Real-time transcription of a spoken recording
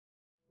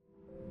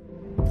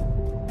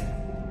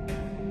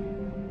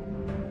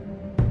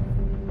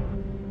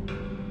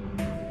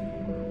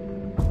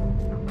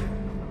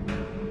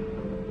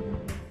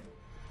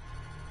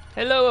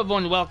Hello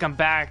everyone, welcome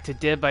back to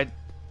Dead by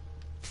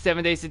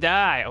 7 Days to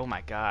Die. Oh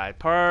my god,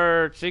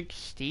 part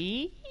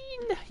 16?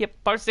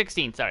 Yep, part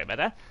 16, sorry about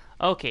that.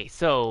 Okay,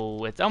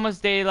 so it's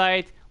almost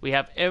daylight. We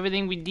have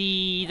everything we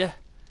need.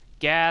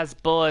 Gas,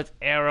 bullets,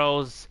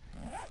 arrows.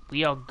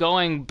 We are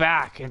going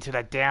back into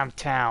the damn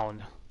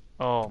town.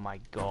 Oh my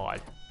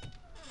god.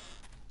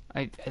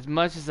 As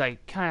much as I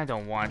kind of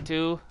don't want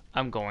to,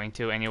 I'm going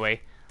to anyway.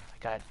 I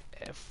got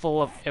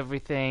full of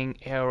everything,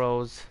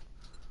 arrows.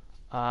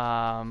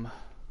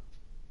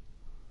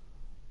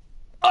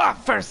 Oh,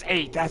 first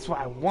aid! That's what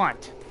I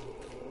want!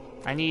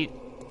 I need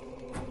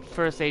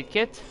first aid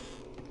kit.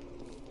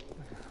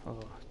 Oh,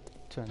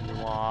 turn you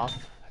off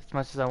as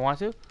much as I want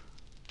to.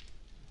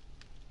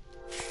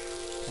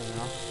 Turn it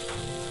off.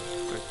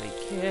 First aid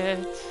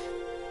kit.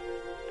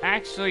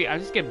 Actually, I'll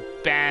just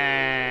get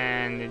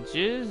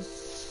bandages.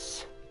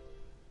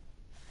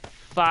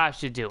 5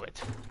 should do it.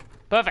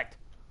 Perfect!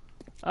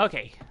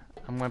 Okay,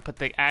 I'm gonna put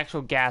the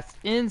actual gas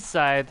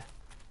inside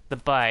the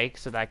bike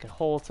so that I can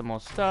hold some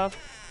more stuff.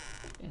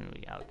 And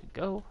we out we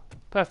go.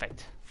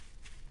 Perfect.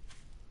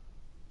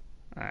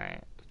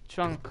 Alright,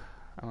 trunk.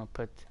 I'm gonna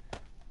put.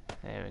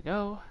 There we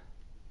go.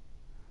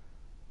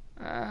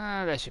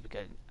 That should be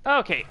good.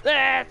 Okay,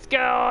 let's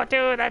go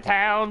to the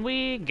town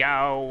we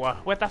go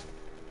with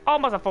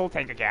almost a full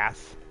tank of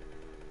gas.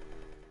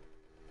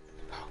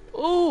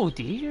 Oh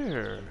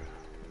dear.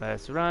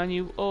 Let's run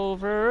you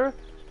over.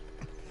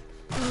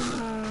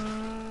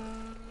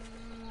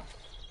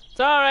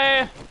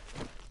 Sorry.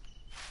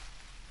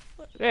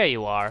 There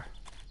you are.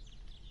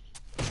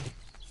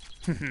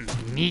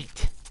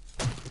 Neat.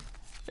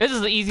 This is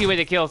the easy way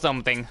to kill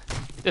something.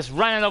 Just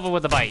run it over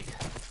with a bike.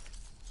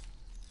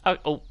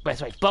 Oh,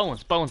 that's right.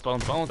 Bones. I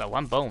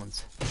want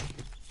bones.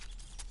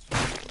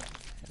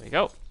 There we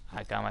go.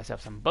 I got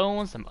myself some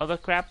bones, some other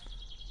crap.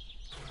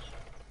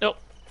 Nope.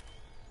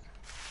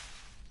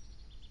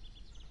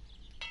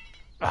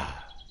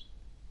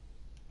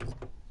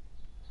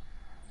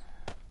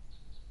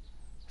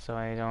 So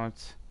I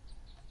don't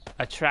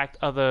attract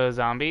other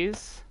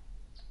zombies.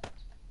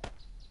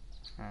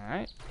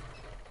 Alright.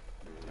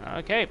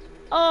 Okay.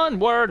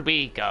 Onward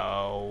we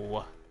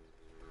go.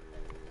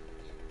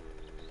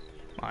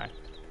 I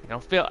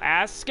don't feel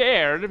as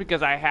scared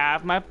because I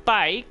have my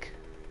bike.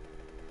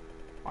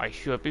 I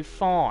should be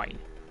fine.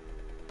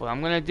 What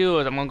I'm gonna do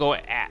is I'm gonna go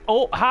at.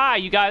 Oh, hi!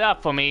 You got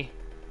up for me.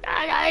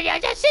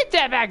 Just sit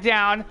that back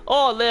down.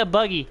 Oh, little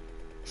buggy.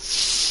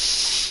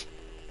 Shh.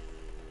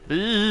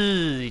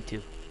 Ooh,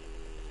 too.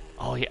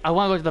 Oh yeah, I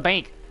want to go to the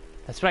bank.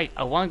 That's right.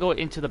 I want to go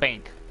into the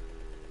bank.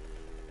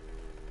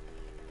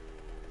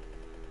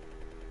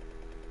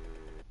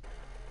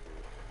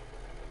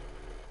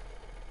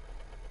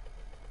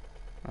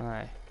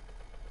 Alright.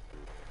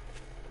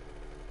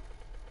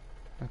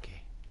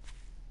 Okay.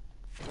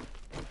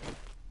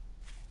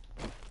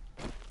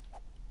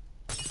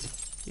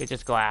 You're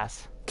just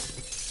glass.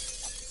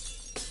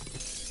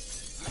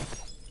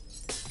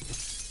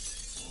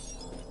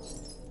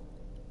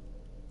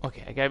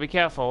 Okay, I gotta be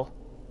careful.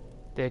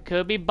 There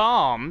could be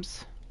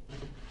bombs.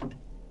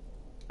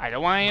 I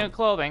don't want any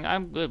clothing.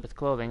 I'm good with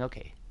clothing.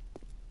 Okay.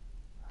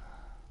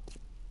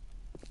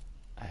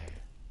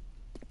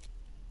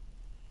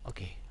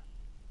 Okay.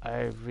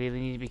 I really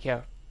need to be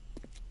careful.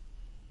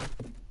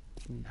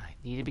 I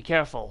need to be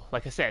careful.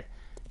 Like I said,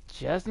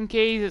 just in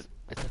case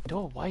it's a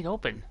door wide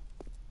open.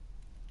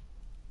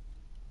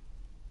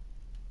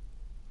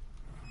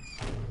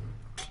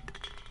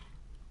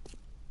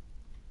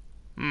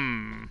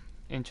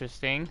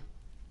 Interesting.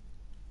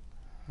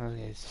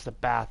 Okay, it's just a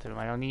bathroom.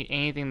 I don't need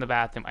anything in the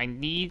bathroom. I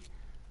need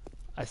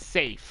a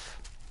safe.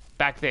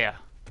 Back there.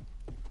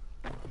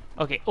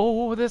 Okay.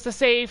 Oh, there's a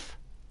safe.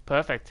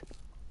 Perfect.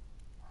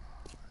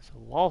 There's a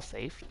wall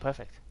safe.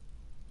 Perfect.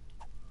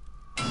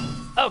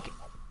 Okay.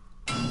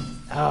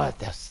 Oh,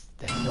 there's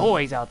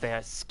noise out there.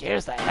 It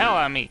scares the hell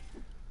out of me.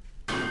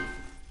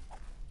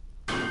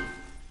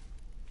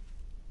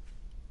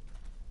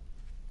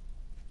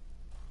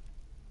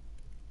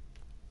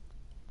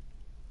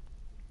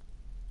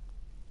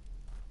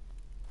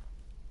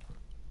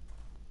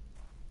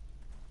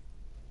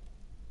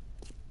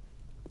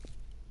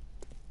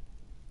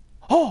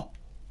 Oh!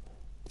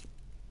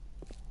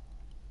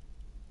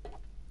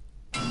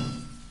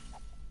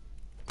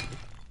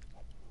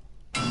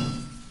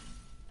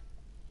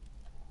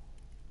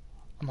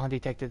 I'm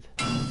undetected.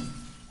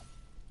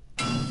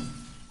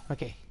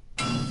 Okay.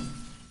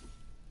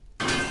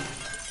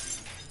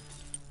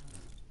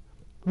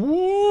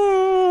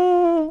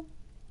 Woo!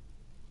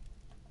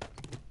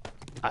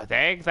 I'll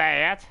take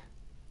that.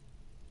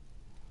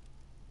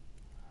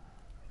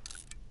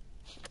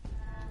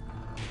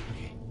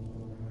 Okay.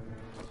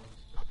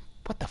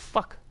 What the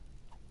fuck?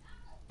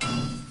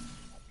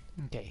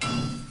 Okay.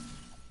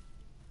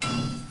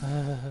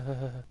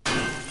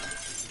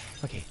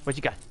 Okay, what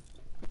you got?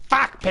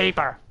 Fuck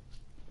paper!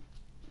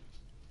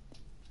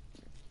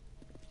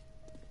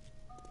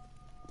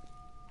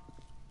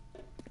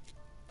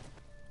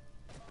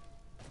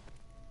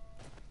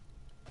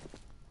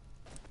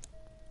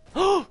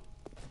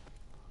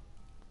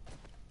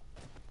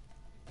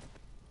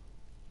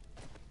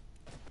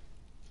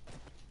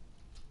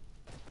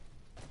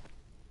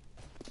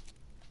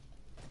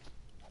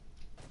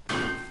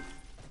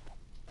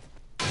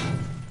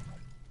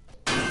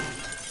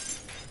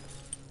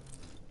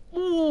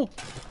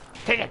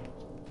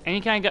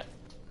 any kind of...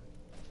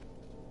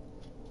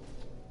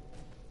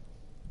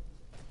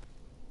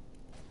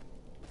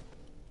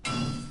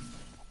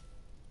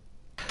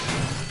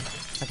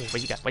 Okay,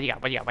 what you got? What you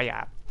got? What you got? What you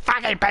got?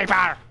 Fucking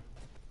paper!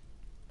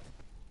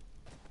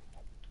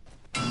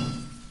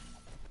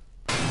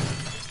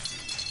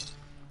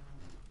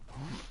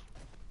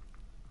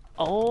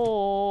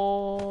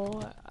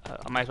 Oh,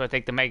 I might as well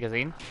take the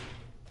magazine.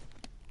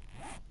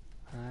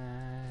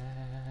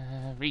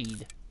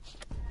 Read.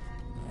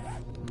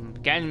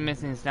 Again,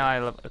 missing is now. I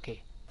love.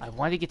 Okay, I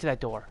want to get to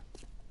that door.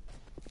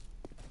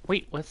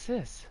 Wait, what's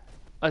this?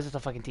 Oh, it's just a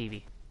fucking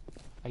TV.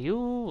 Are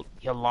you?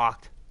 You're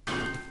locked.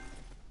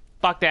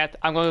 Fuck that.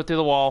 I'm going to go through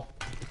the wall.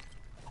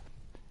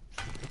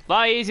 A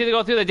lot easier to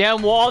go through the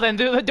damn wall than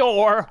through the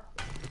door.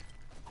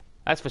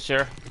 That's for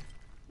sure.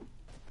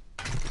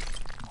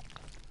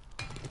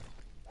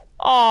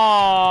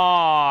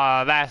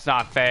 Oh, that's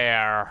not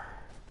fair.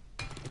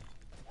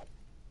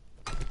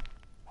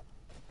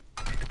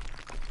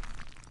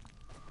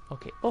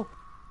 Okay. Oh.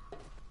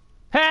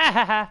 Ha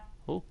ha ha.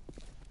 Oh.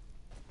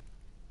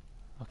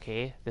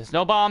 Okay. There's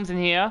no bombs in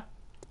here.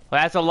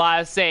 Well, that's a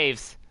lot of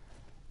saves.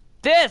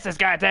 This is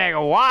gonna take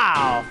a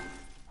while.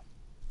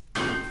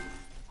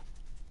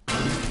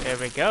 There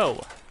we go.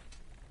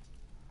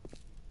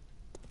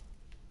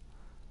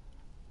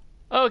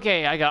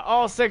 Okay, I got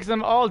all 6 of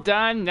them all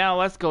done. Now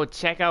let's go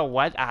check out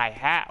what I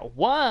have.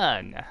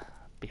 1.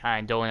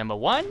 Behind door number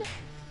 1,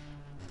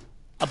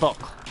 a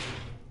book.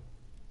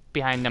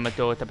 Behind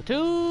door number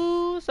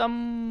 2,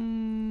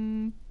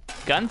 some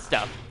gun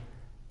stuff.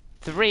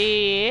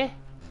 3,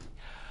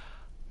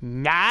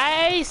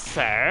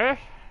 nicer.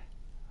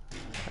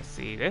 Let's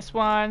see this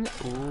one.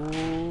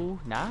 Ooh,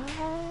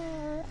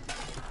 nice.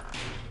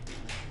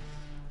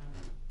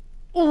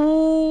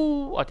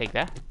 Ooh, I'll take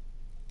that.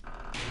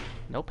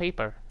 No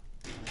paper.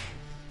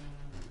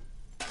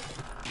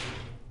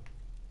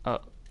 Oh,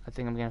 I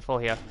think I'm getting full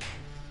here.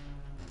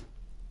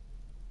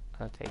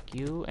 I'll take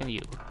you and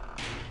you.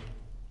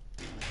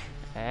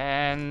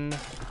 And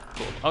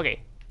cool.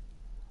 Okay.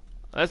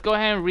 Let's go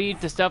ahead and read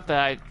the stuff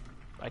that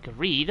I could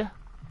read.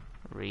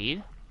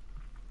 Read.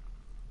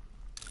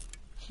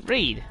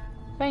 Read.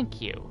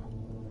 Thank you.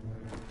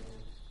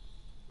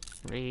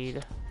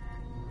 Read.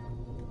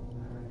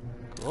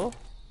 Cool.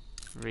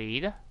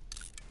 Read.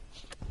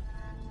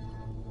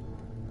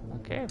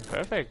 Okay,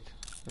 perfect.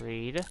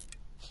 Read.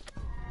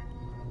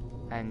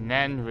 And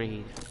then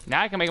read.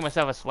 Now I can make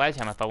myself a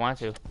sledgehammer if I want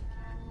to.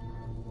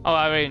 Oh,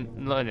 I already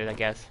learned it, I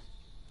guess.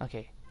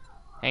 Okay.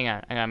 Hang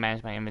on. I gotta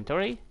manage my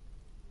inventory.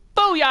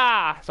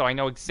 Booyah! So I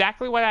know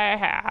exactly what I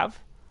have.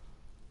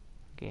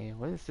 Okay,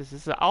 what is this?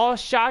 This is all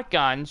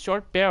shotgun,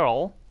 short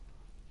barrel.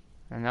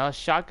 And all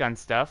shotgun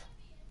stuff.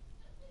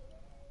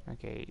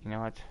 Okay, you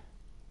know what?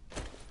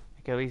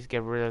 I can at least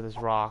get rid of this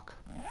rock.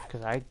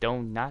 Because I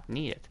do not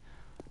need it.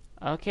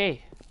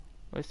 Okay.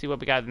 Let's see what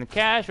we got in the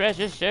cash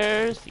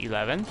registers.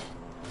 11.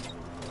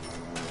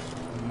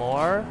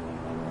 More.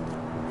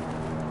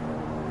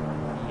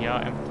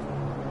 Yeah.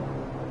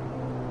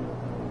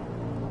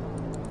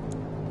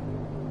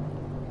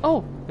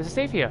 Oh, there's a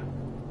safe here.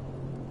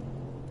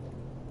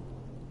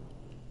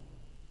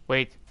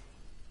 Wait.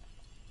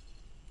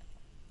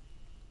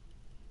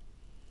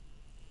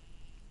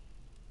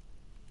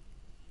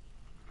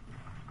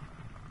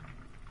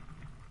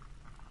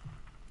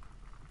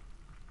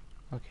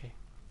 Okay.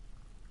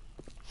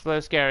 It's a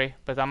little scary,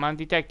 but I'm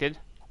undetected.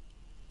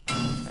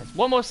 There's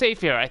one more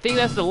safe here. I think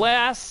that's the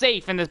last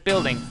safe in this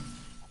building.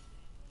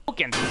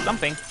 Broken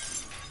something.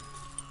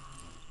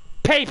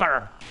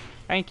 Paper!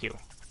 Thank you.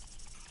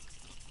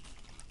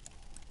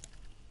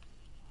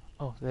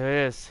 Oh, there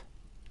it is.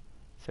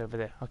 It's over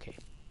there. Okay.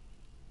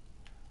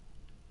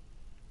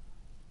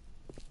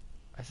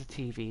 That's a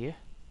TV.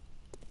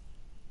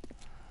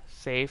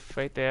 Safe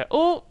right there.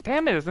 Oh,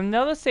 damn it, there's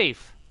another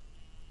safe.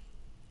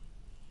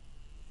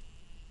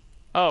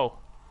 Oh.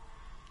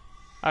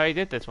 I already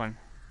did this one.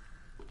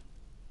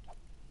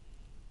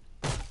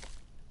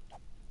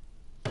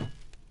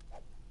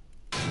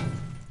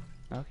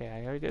 Okay,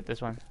 I already did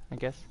this one, I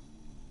guess.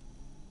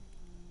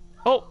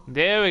 Oh,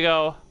 there we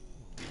go.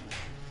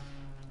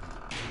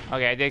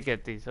 Okay, I did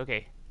get these.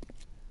 Okay.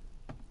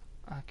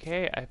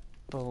 Okay, I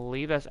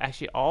believe that's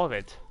actually all of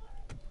it.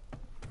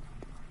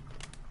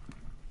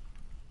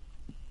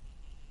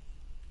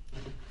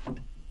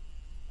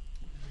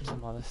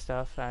 Some other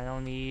stuff I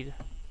don't need.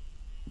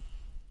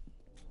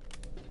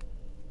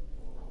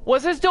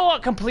 Was this door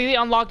completely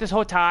unlocked this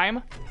whole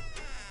time?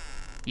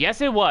 Yes,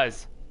 it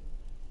was.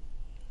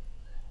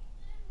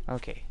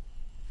 Okay.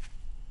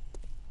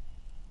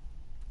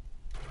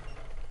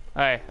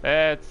 Alright,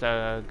 let's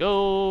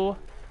go.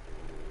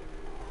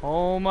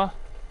 Home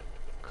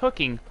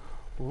cooking.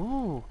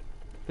 Ooh,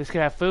 this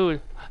could have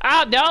food.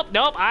 Ah, nope,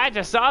 nope. I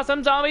just saw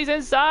some zombies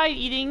inside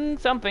eating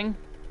something.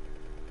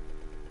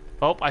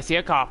 Oh, I see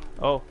a cop.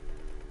 Oh.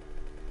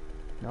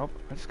 Nope.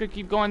 I'm just gonna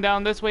keep going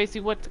down this way, see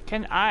what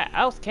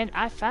else can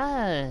I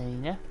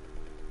find.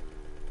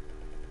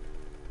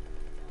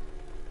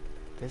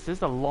 This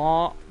is a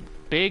long,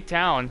 big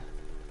town.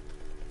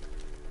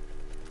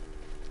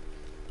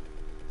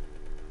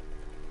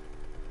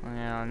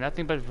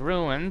 Nothing but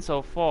ruins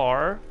so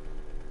far.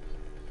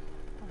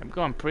 I'm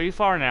going pretty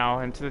far now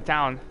into the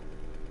town.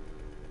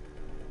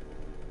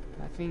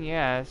 Nothing,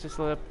 yeah, it's just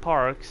little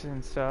parks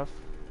and stuff.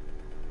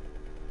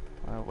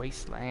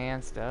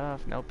 Wasteland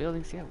stuff. No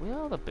buildings yet.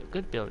 Well, the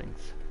good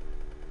buildings.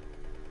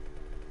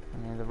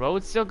 And the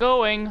road's still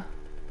going.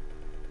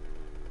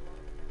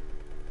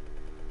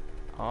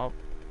 Oh,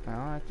 no,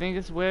 I think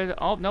it's where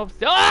the, oh, nope.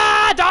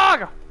 Ah,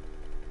 dog!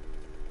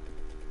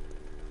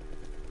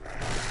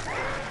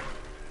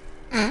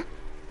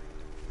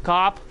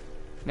 Cop.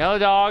 No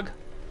dog.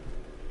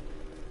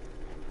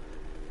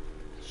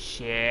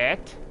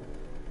 Shit.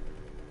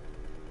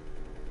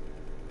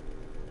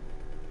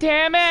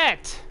 Damn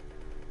it!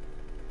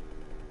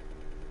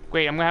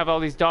 Wait, I'm gonna have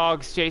all these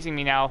dogs chasing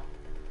me now.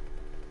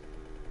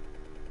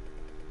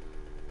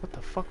 What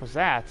the fuck was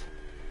that?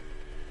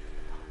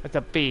 It's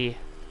a bee.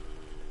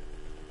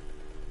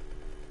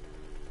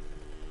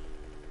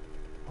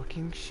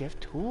 Working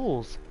shift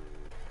tools.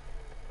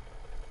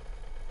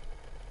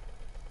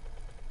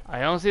 I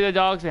don't see the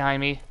dogs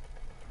behind me.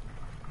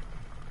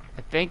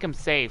 I think I'm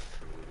safe.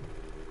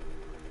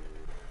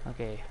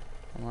 Okay,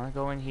 I wanna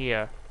go in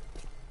here.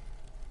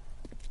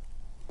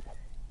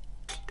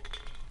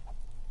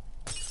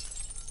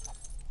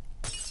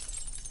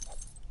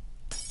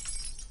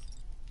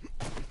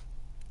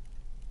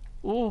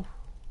 Ooh.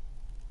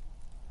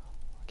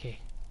 Okay.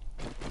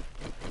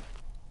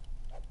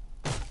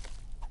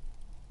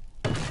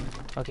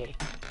 Okay.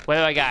 What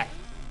do I got?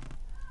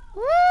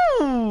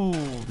 Woo!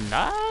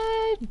 Not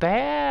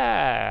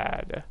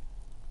bad.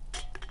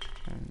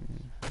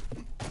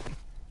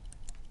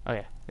 Oh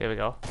yeah, there we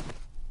go.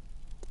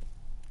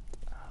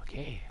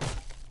 Okay.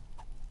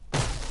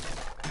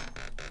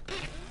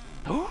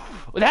 Ooh,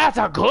 that's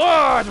a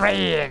good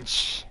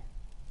range.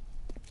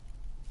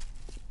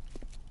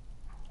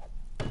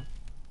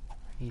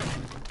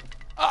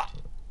 Ah.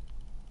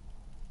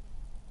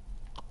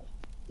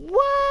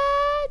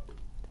 What?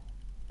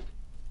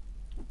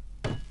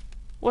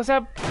 What's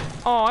up?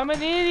 Oh, I'm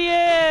an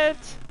idiot.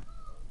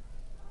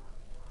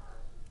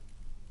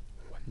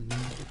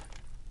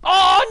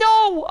 Oh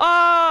no!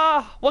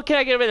 What can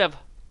I get rid of?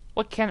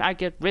 What can I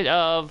get rid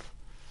of?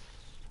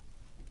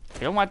 I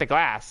don't want the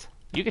glass.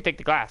 You can take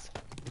the glass.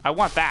 I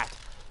want that.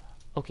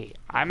 Okay,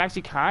 I'm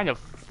actually kind of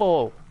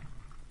full.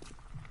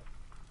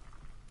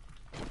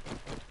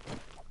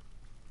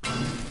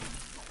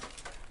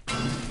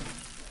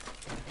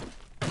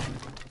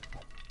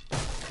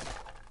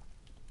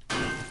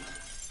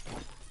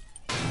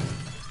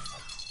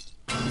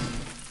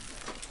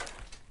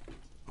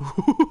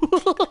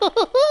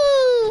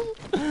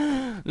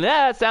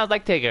 That sounds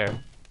like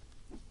Tigger.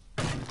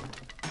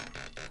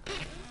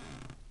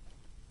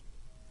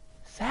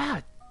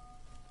 Sad.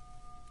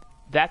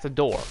 That's a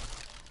door.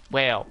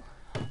 Well,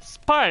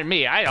 pardon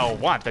me, I don't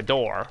want the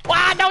door.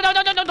 Ah, no, no,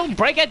 no, no, no, don't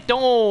break it.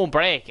 Don't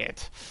break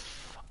it.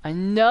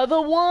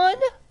 Another one?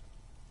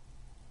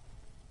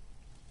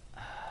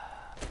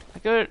 I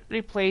could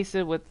replace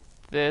it with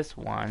this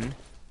one.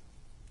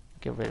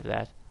 Get rid of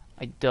that.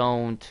 I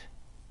don't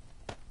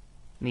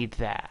need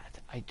that.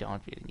 I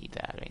don't really need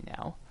that right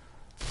now.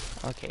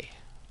 Okay,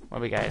 what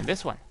do we got in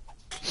this one?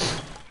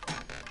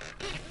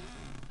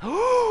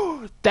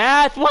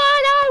 That's what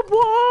I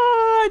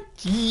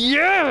want!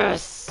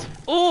 Yes!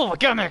 Oh,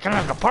 get me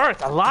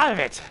apart, a lot of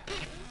it.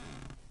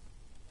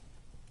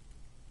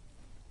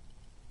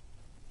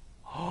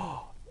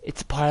 Oh,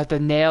 it's part of the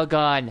nail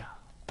gun.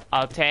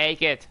 I'll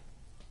take it.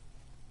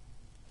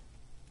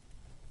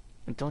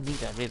 I don't need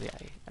that really.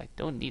 I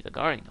don't need the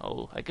guarding.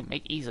 Oh, I can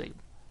make easily.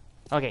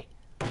 Okay,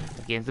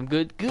 getting some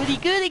good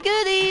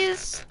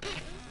goodies.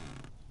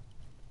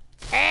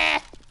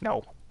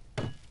 No.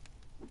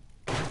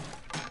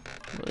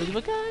 What do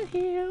we got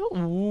here?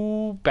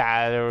 Ooh,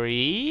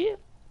 battery.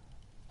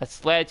 A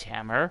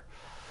sledgehammer.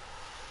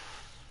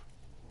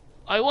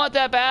 I want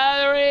that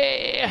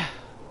battery.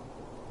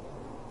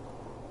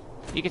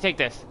 You can take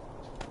this.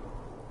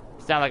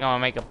 It's not like I'm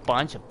gonna make a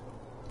bunch of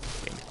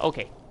things.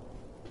 Okay.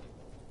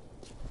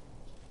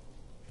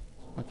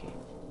 Okay.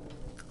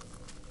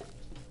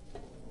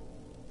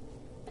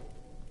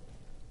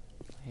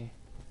 Okay.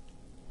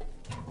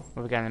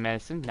 What we got in the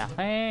medicine?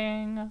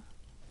 Nothing.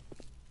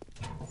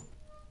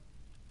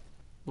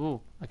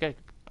 Ooh, I could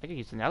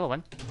use another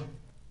one.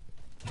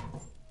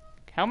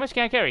 How much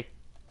can I carry?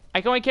 I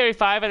can only carry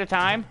 5 at a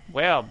time?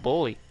 Well,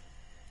 bully.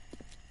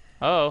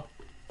 Uh oh.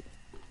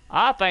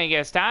 I think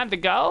it's time to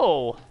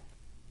go.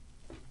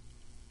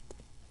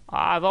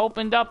 I've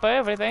opened up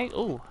everything.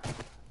 Ooh.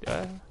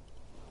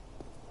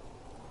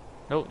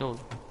 No, no.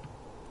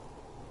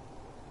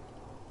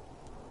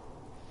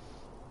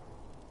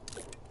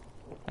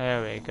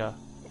 There we go.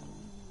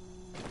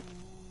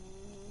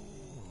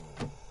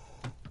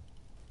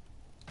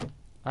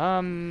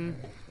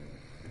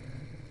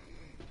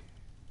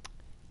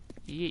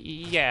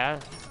 Yeah.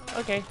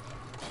 Okay.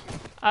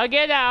 I'll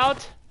get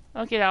out.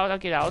 I'll get out. I'll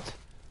get out.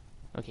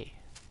 Okay.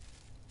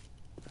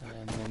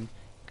 And then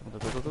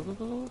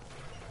go.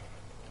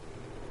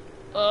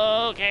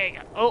 Okay.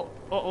 Oh.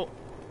 Go.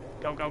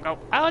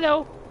 I don't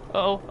know.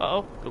 Uh-oh,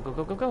 uh-oh. Go, go,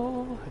 go, go,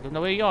 go. I don't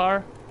know where you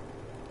are.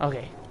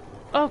 Okay.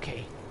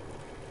 Okay.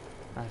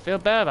 I feel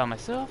bad about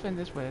myself in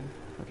this way.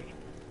 Okay.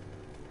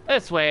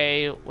 This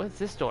way. What's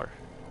this door?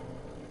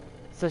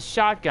 It's a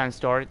shotgun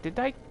store. Did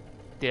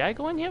I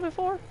go in here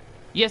before?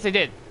 Yes, I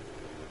did.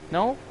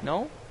 No?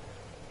 No?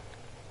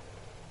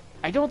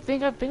 I don't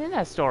think I've been in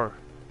that store.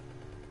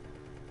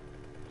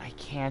 I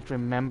can't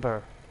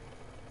remember.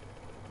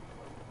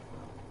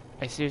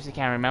 I seriously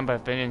can't remember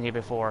I've been in here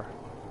before.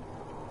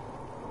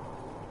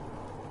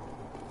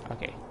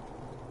 Okay.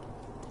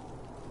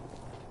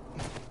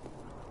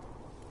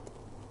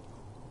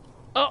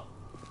 Oh!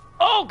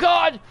 Oh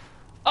God!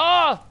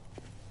 Oh!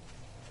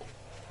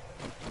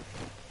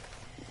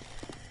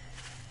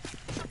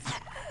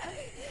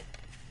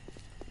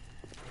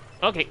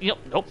 Okay, nope,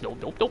 nope, nope,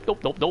 nope, nope,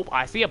 nope, nope, nope.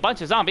 I see a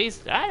bunch of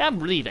zombies, and I'm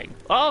leaving.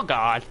 Oh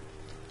God.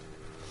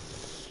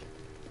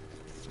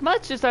 As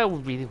much as I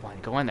really want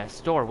to go in that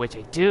store, which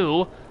I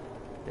do,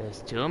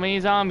 there's too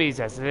many zombies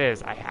as it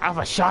is. I have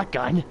a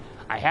shotgun,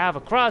 I have a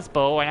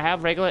crossbow, and I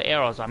have regular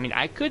arrows. I mean,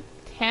 I could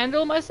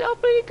handle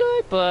myself pretty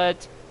good,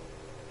 but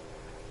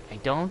I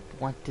don't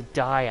want to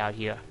die out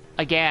here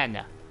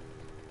again.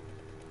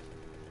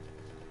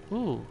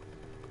 Ooh,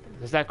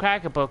 there's that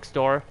cracker book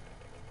store.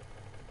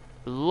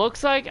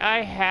 Looks like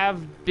I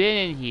have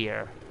been in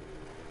here.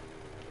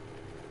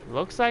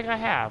 Looks like I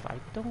have. I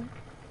don't...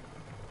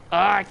 Oh,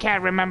 I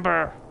can't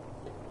remember.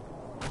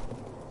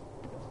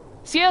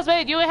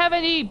 Salesman, do you have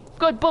any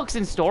good books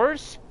in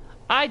stores?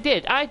 I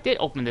did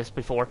open this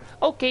before.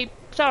 Okay,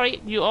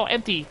 sorry, you are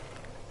empty.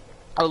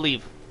 I'll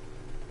leave.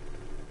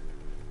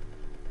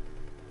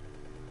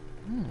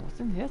 What's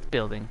in this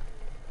building?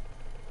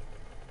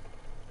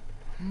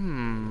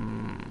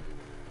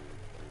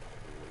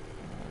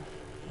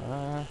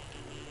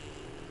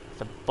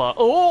 It's a bug.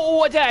 Oh,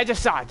 what did I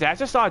just saw? I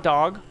just saw a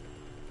dog.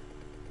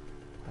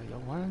 I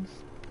don't want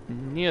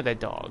near the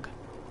dog.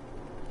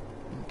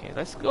 Okay,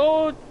 let's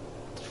go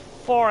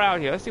far out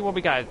here. Let's see what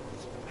we got.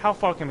 How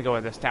far can we go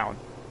in this town?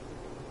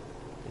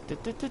 Okay,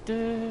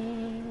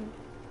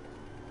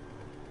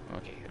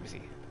 let me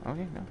see.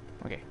 Okay, no.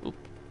 Okay, oop.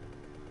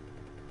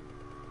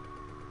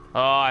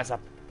 Oh, it's a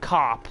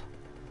cop.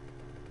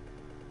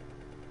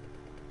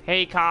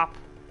 Hey, cop.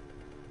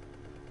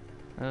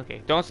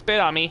 Okay, don't spit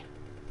on me.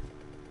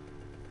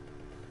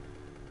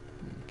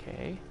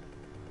 Okay.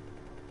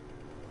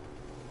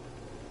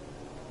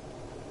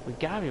 We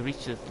gotta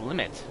reach this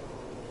limit.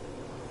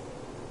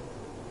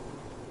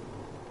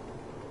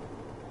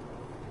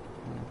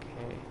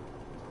 Okay.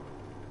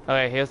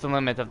 Alright, here's the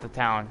limit of the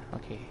town.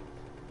 Okay.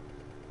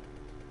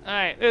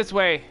 Alright, this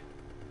way.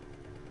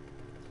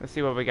 Let's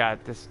see what we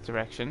got this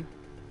direction.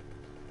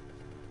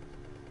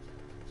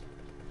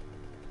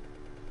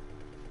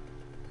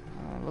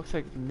 Looks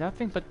like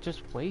nothing but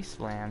just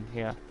wasteland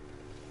here.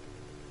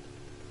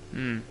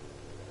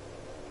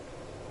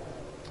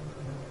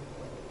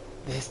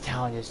 This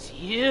town is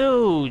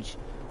huge.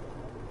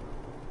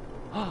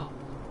 Oh,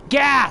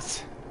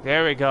 gas!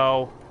 There we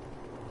go.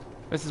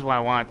 This is what I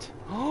want.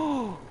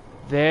 Oh,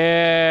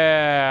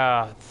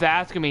 there.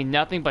 That's gonna be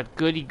nothing but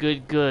goody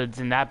good goods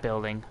in that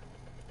building.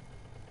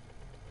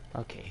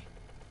 Okay.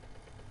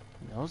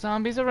 No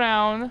zombies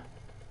around.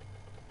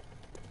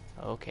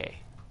 Okay.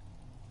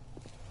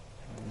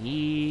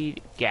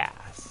 Need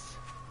gas.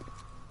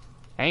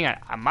 Hang on,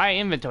 my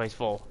inventory's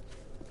full.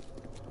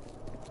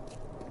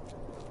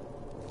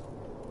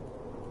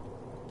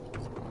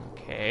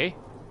 Okay.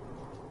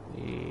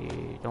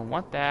 We don't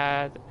want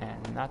that,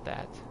 and not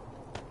that.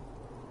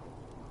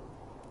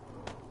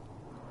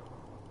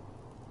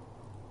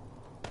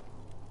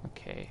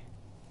 Okay.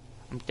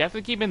 I'm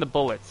definitely keeping the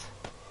bullets.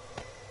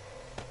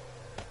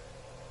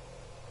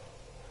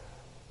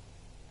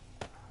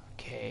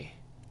 Okay.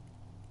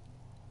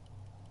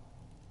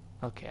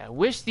 Okay, I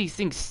wish these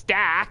things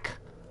stack,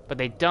 but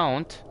they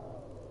don't.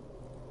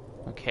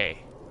 Okay.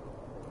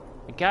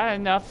 I got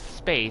enough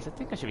space. I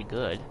think I should be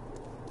good.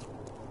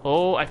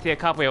 Oh, I see a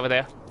cop way over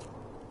there.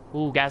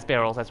 Ooh, gas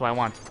barrels. That's what I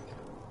want.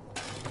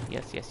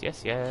 Yes, yes,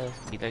 yes, yes.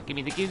 Give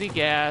me the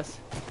gas.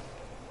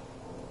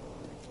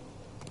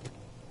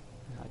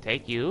 I'll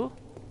take you.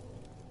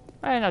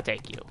 And I'll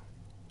take you.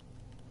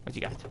 What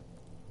you got?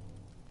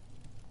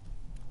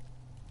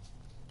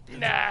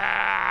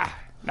 Nah,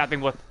 nothing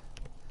worth.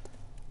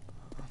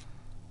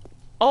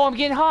 Oh, I'm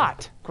getting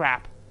hot.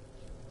 Crap.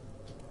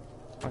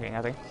 Okay,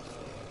 nothing.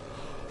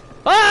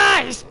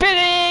 Ah, he's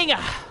spinning!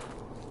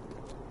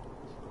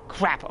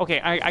 Crap.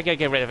 Okay, I gotta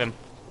get rid of him.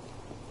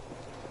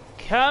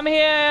 Come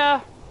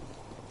here!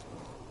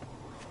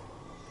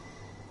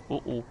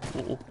 Uh-oh,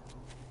 uh-oh.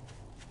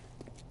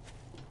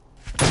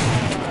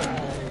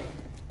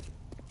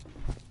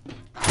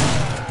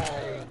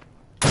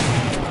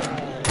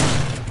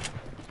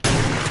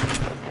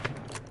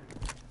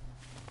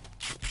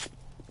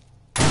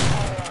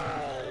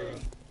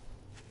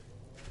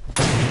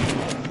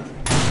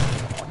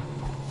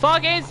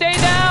 Fucking stay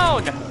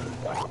down!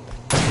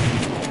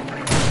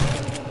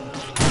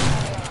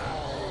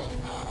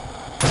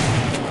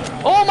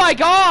 Oh my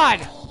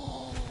god!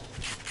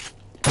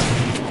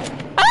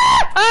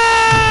 Ah!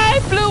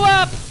 I blew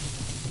up!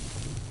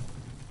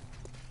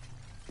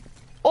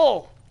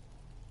 Oh!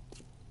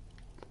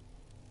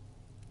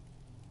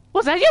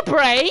 Was that your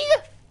brain?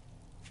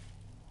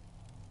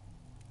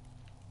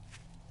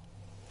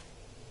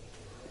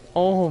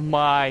 Oh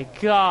my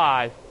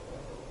god.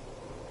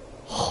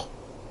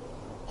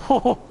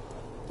 Oh,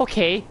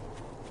 okay.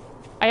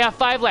 I have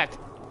 5 left.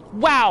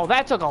 Wow,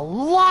 that took a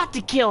lot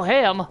to kill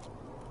him. Well,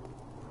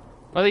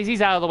 at least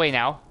he's out of the way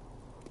now.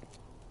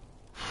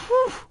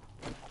 Whew.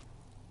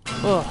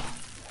 Ugh.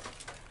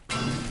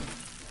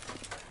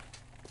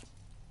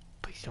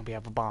 Please don't be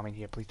have a bomb in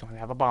here. Please don't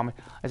have a bomb.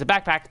 There's a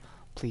backpack.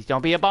 Please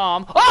don't be a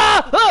bomb.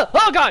 Ah!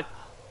 Oh god!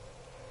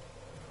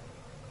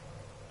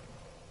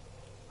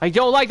 I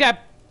don't like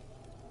that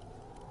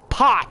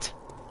pot.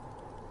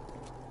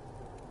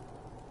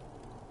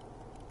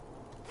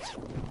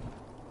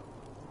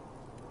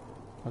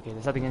 Okay,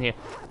 there's nothing in here.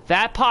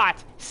 That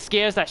pot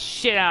scares the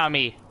shit out of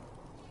me.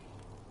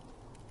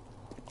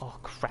 Oh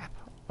crap.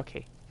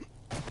 Okay.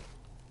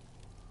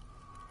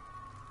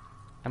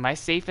 Am I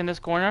safe in this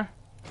corner?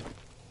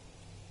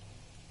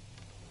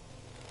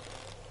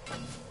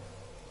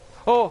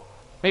 Oh,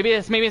 maybe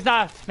it's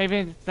not. Maybe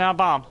it's not a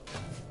bomb.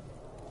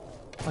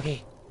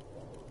 Okay.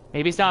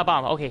 Maybe it's not a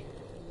bomb. Okay.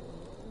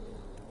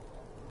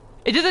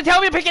 It doesn't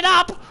tell me to pick it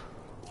up!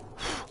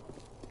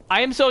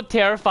 I am so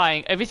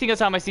terrifying. Every single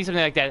time I see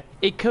something like that,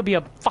 it could be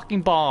a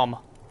fucking bomb.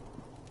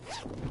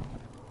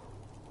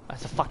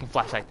 That's a fucking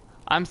flashlight.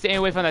 I'm staying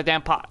away from that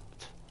damn pot.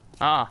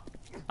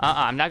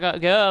 I'm not gonna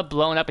get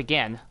blown up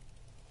again.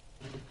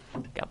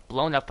 Got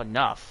blown up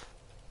enough.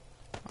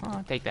 Oh,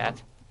 I'll take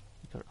that.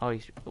 Oh,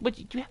 do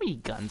you have any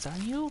guns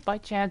on you, by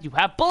chance? You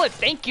have bullets!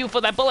 Thank you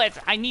for the bullets!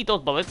 I need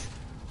those bullets.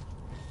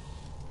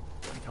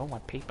 I don't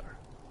want paper.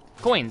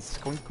 Coins!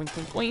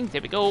 Coins!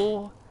 There we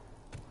go!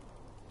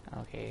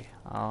 Okay.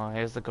 Oh,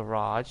 here's the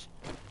garage.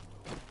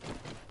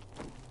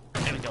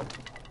 There we go.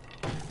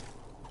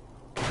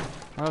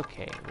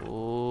 Okay.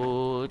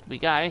 What we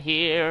got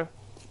here?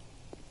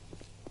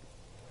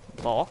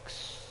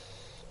 Box.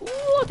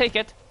 Ooh, I'll take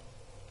it.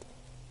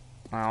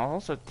 I'll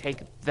also take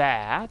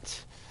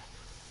that.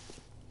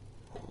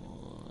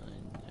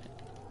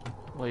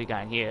 What do you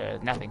got here?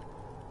 Nothing.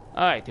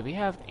 Alright, do we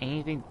have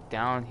anything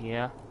down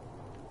here?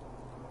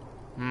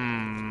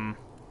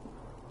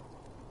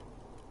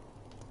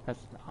 That's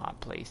an odd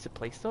place to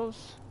place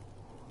those.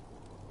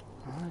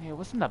 Okay,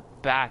 what's in the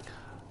back?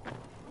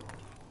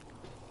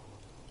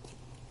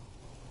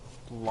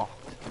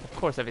 Locked. Of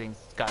course everything's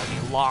gotta be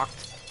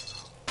locked.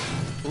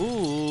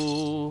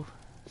 Ooh.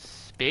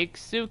 Big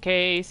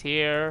suitcase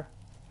here.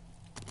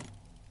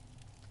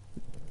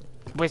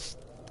 Which,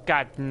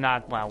 God,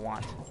 not what I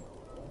want.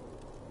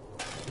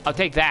 I'll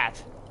take that.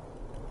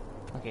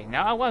 Okay,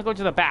 now I want to go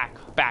to the back.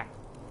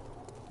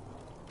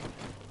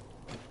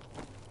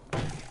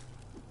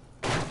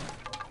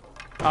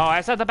 Oh,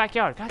 I saw the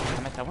backyard. God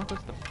damn it, I want to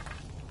go to the...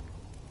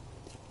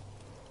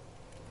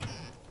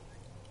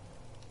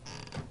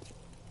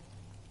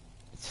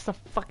 It's just a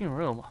fucking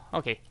room.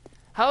 Okay.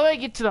 How do I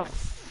get to the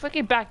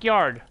freaking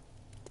backyard?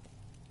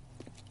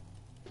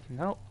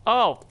 No.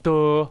 Oh,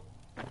 duh.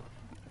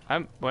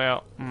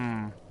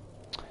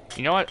 You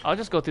know what? I'll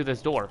just go through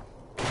this door.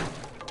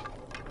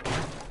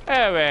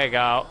 There we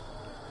go.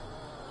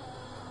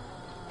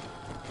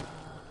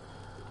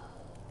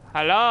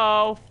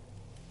 Hello?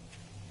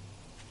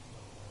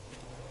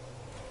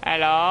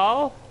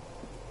 Hello?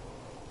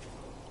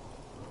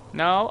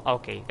 No?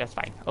 Okay, that's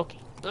fine. Okay.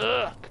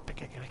 Ugh.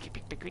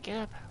 Pick it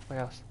up. What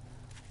else?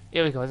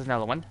 Here we go. There's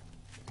another one.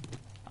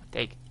 I'll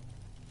take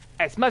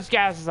as much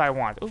gas as I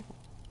want. Ooh.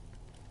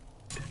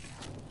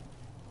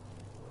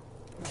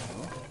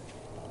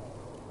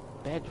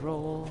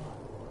 Bedroll.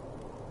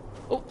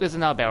 Oh, there's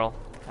another barrel.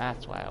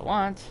 That's what I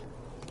want.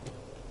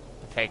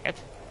 I'll take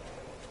it.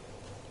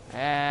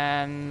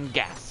 And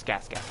gas.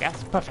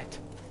 Perfect.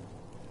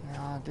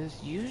 Now,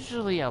 there's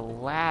usually a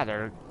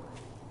ladder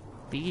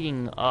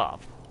leading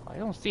up. I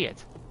don't see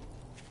it.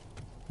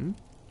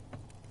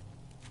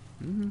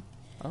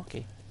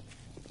 Okay.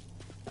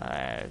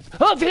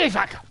 Oh,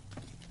 fuck!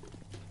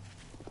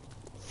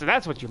 So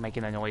that's what you're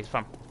making the noise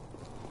from.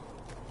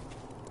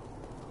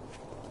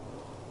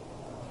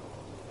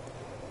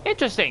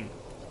 Interesting.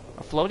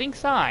 A floating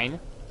sign.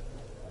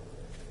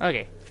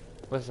 Okay.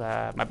 Where's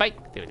my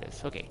bike? There it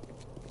is. Okay.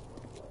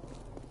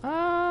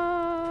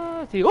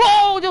 See.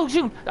 Oh, no,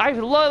 shoot! I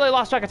literally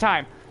lost track of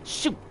time.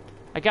 Shoot!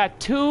 I got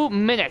 2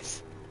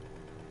 minutes.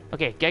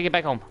 Okay, gotta get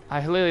back home.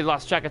 I literally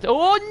lost track of time.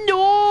 Oh,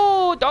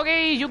 no!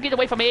 Doggy, you get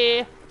away from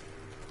me!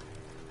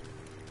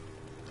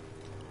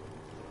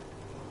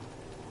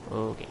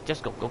 Okay,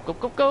 just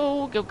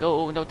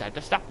go. No time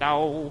to stop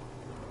now.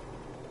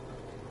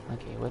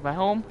 Okay, where's my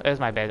home? There's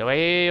my bed.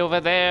 Way over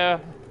there.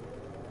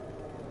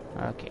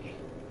 Okay.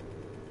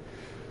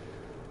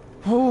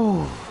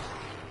 Whew.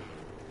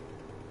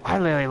 I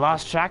literally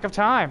lost track of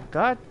time.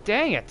 God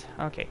dang it.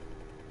 Okay.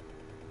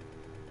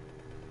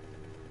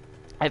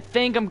 I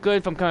think I'm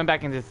good from coming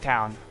back into this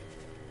town.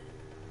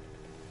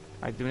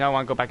 I do not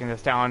want to go back into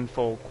this town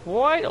for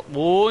quite a...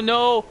 Oh,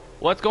 no.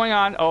 What's going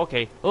on? Oh,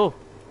 okay. Oh.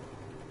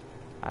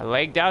 I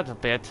lagged out a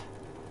bit.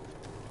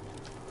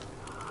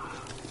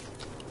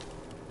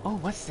 Oh,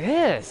 what's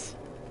this?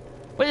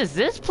 What is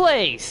this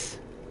place?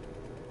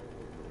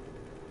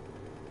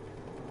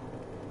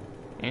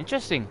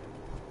 Interesting.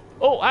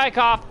 Oh, hi,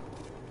 cop.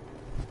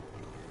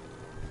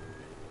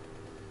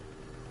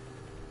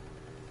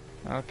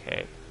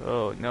 Okay.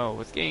 Oh, no.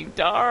 It's getting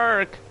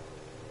dark.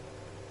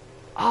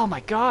 Oh,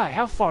 my God.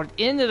 How far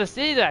into the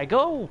city did I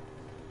go?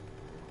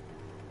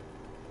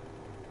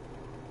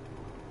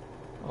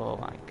 Oh,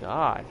 my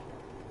God.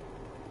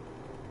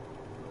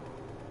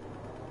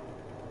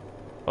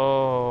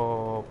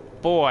 Oh,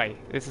 boy.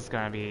 This is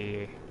gonna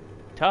be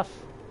tough.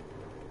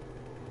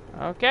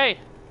 Okay.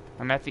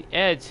 I'm at the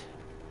edge.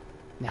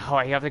 Now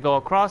I have to go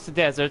across the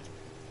desert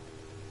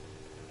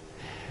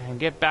and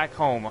get back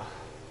home.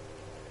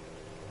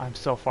 I'm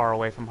so far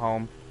away from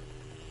home.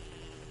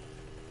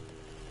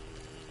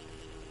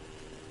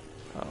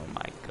 Oh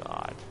my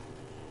God.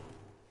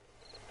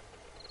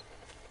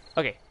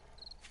 Okay.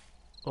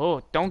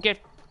 Oh, don't get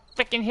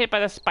freaking hit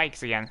by the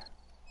spikes again.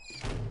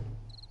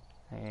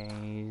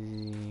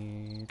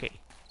 Okay.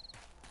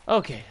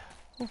 Okay.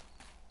 Oh,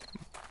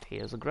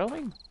 potatoes are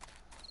growing.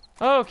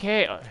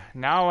 Okay,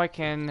 now I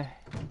can...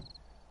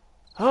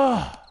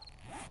 Oh,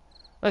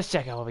 let's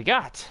check out what we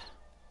got.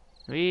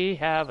 We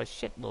have a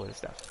shitload of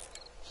stuff.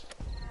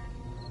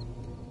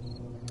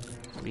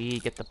 We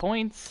get the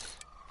points.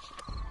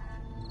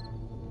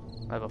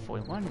 Level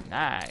 41,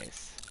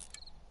 nice.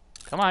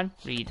 Come on,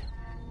 read.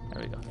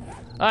 There we go.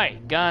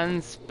 Alright,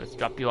 guns. Let's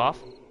drop you off.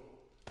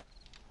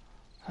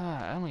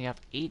 I only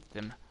have 8 of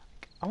them.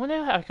 I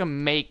wonder how I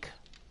can make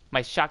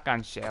my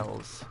shotgun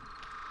shells.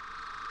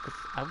 'Cause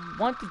I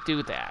want to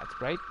do that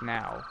right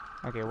now.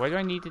 Okay, what do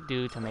I need to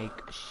do to make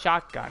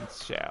shotgun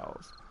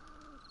shells?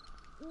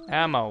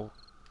 Ammo.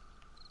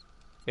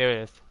 There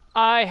it is.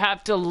 I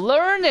have to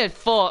learn it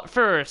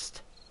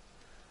first.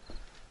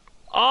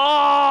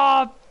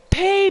 Oh,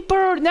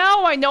 paper!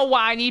 Now I know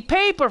what I need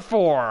paper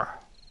for.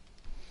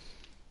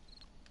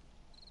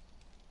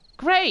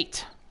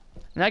 Great.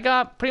 And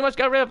I pretty much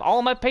got rid of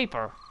all my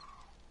paper.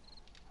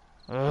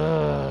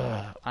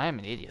 Ugh, I am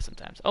an idiot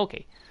sometimes.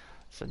 Okay.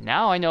 So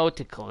now I know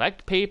to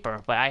collect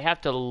paper, but I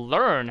have to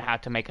learn how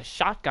to make a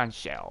shotgun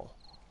shell.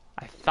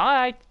 I thought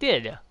I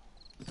did.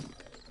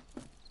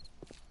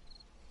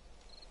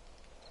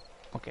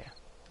 Okay.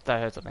 I thought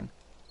I heard something.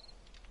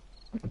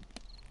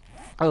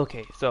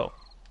 Okay, so.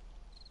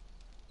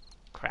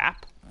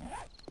 Crap.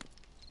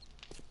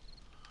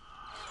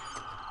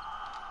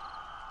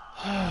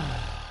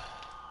 I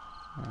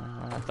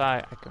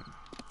thought I could...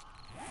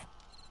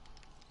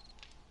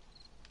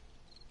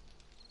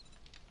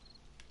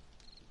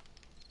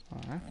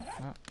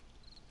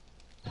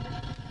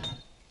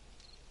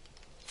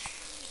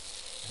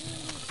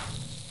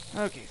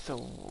 Okay, so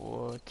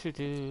what to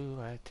do?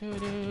 What to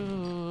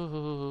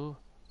do?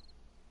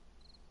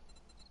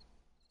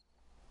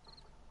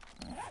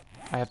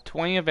 I have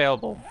 20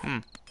 available.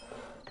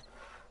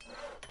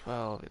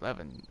 12,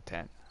 11,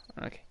 10.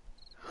 Okay.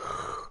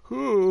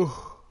 2,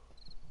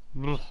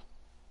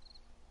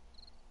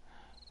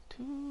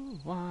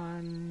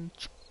 1.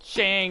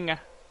 Ching.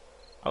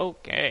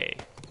 Okay.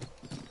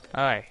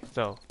 Alright,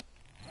 so.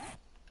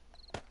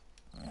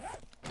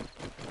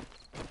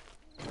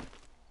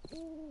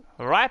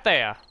 Right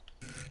there.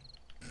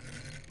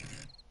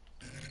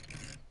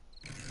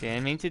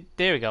 Didn't mean to.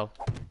 There we go.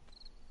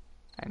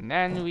 And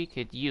then we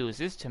could use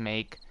this to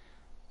make.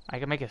 I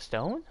can make a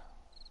stone?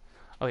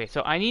 Okay,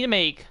 so I need to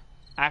make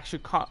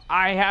actual.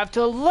 I have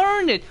to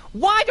learn it.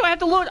 Why do I have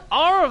to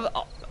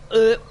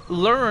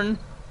learn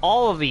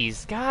all of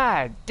these?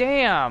 God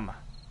damn.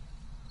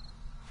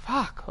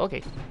 Fuck.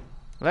 Okay.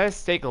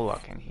 Let's take a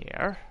look in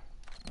here.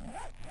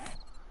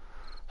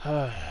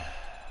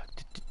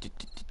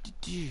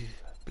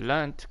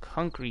 Blunt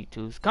concrete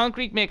tools.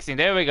 Concrete mixing.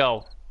 There we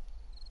go.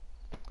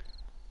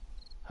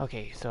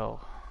 Okay,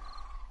 so.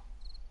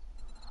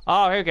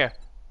 Oh, here we go.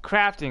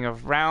 Crafting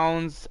of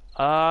rounds.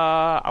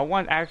 I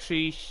want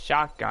actually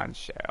shotgun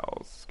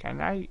shells.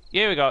 Can I?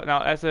 Here we go.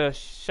 Now, as a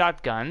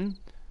shotgun.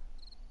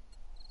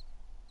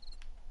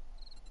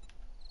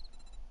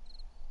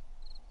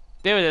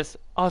 There it is.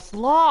 Oh, it's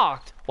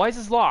locked. Why is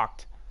this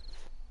locked?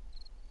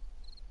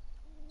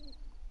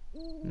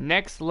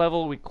 Next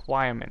level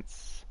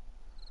requirements.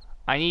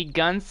 I need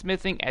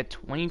gunsmithing at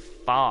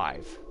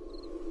 25.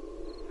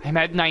 I'm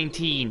at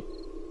 19.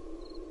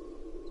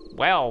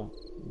 Well,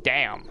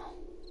 damn.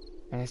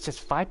 And it's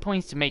just 5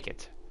 points to make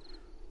it.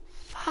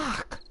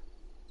 Fuck.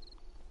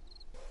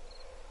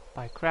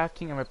 By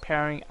crafting and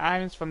repairing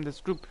items from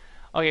this group.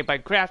 Okay, by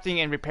crafting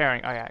and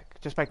repairing. Oh yeah,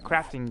 just by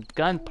crafting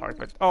gun parts.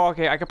 But oh,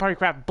 okay, I could probably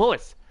craft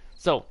bullets.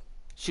 So,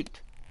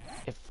 shoot.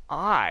 If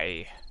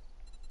I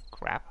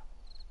crap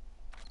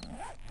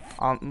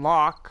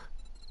unlock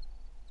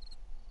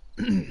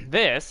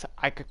this,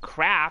 I could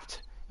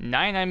craft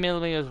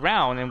 99mm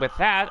round, and with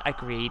that, I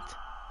create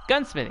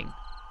gunsmithing.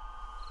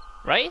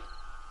 Right?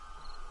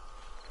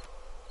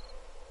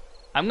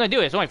 I'm gonna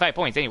do it. It's only 5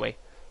 points anyway.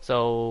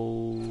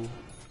 So,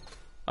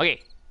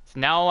 okay. So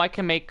now I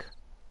can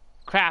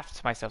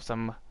craft myself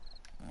some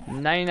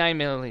 99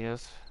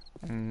 milliliters.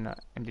 And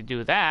to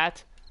do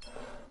that...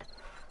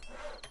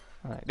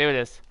 Alright, there it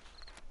is.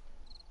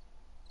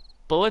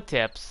 Bullet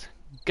tips,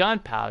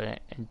 gunpowder,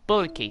 and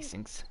bullet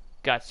casings.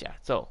 Gotcha.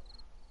 So,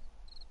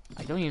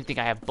 I don't even think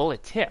I have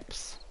bullet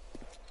tips.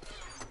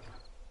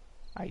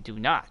 I do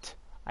not.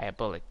 I have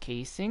bullet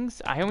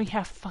casings. I only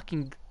have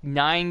fucking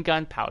 9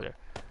 gunpowder.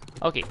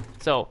 Okay,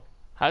 so,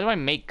 how do I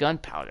make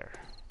gunpowder?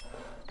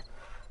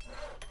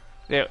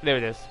 There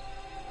it is.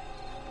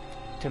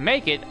 To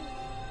make it,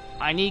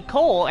 I need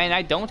coal, and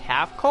I don't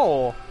have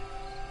coal.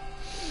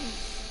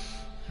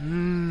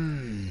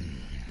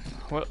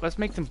 Well, let's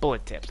make some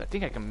bullet tips. I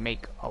think I can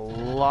make a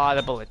lot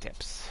of bullet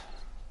tips.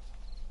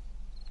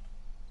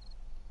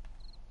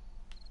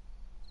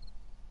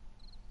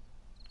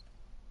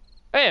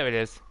 There it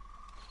is.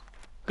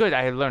 Good,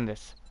 I learned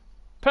this.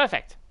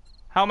 Perfect.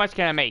 How much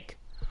can I make?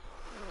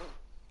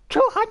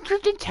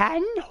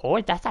 210? Oh,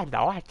 that's a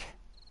lot.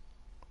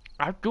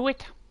 I'll do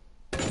it.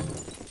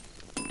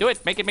 Do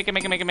it. Make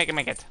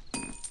it.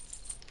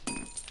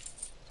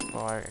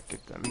 Oh, I get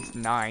at least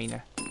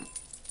 9.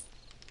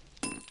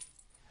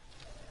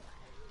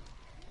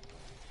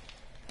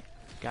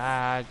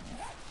 God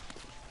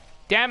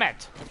damn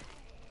it.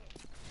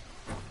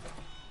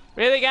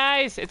 Really,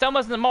 guys? It's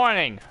almost in the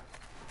morning.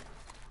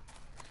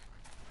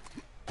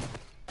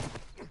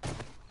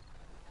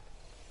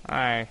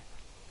 Alright.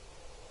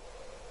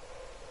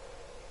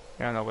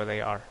 I don't know where they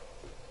are.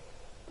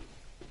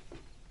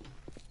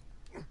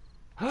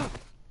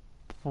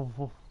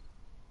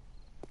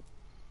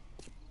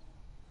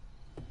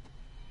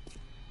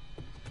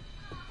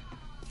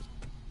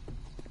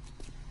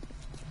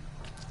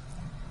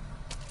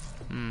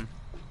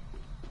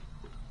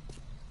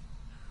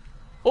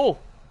 Oh!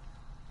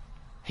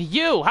 Hey,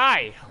 you!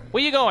 Hi!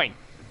 Where you going?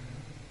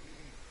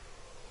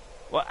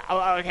 Well,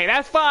 okay,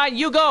 that's fine.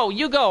 You go!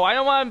 I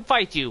don't want to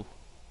fight you.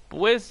 But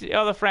where's the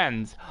other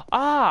friends?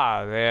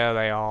 Ah, there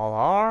they all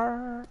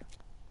are.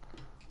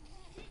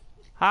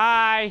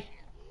 Hi!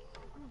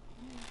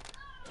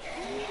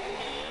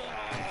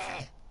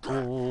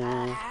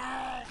 Ooh.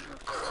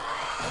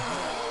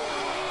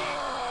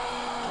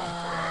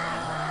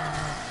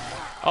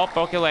 Oh,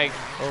 broke your leg.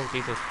 Oh,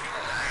 Jesus.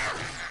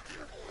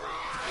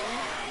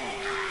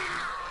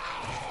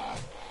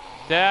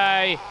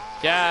 Die!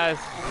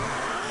 Just...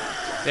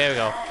 There we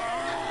go.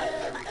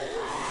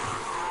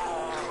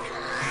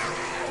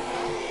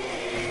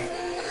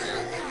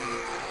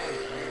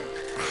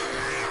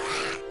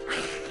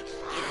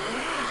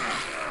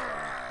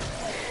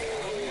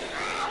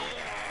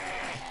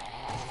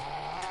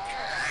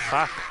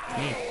 Fuck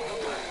me.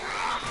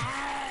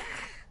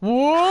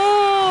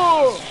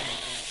 Whoa!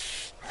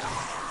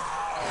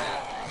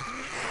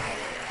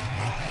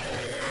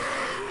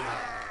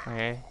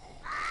 Okay.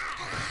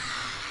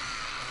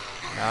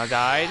 Now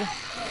died.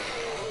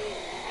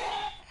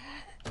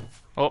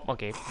 Oh,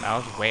 okay. That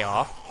was way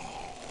off.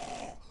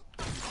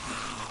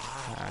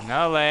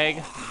 Another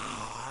leg.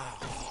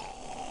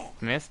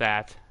 Missed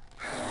that.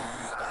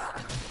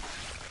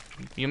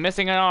 You're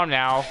missing an arm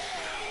now.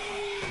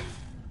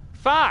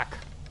 Fuck!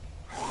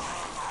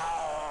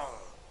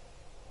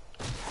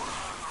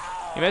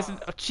 You missing?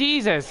 Oh,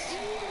 Jesus!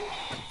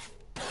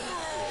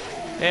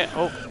 Yeah,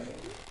 oh.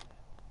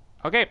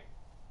 Okay.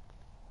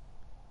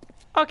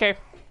 Okay.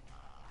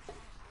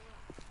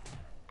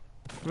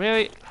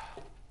 Really?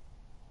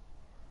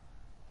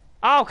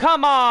 Oh,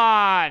 come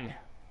on!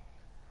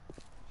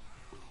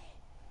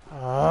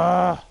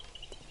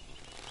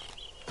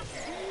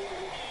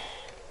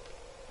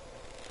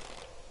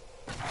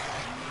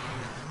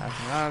 That's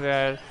now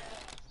dead.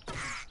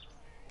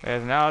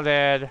 There's now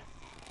dead.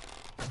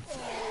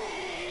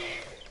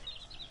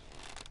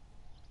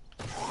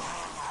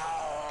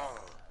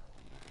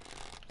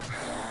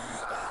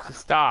 Just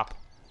stop.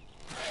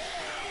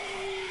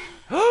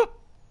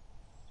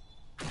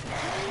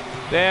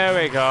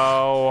 There we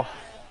go.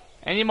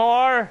 Any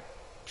more?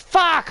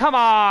 Fuck, come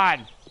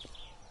on!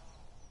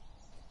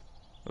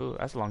 Ooh,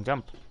 that's a long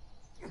jump.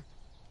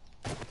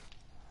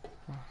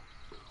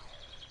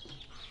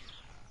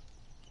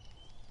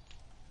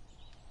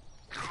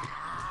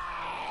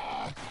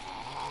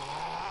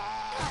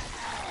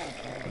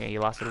 Okay, you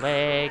lost a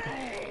leg.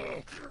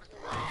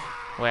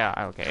 Well,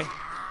 okay.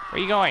 Where are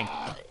you going?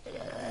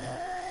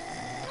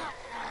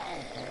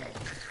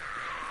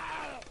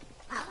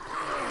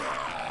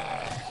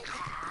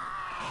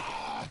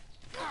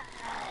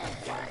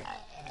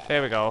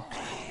 There we go.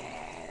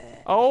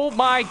 Oh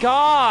my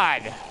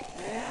god!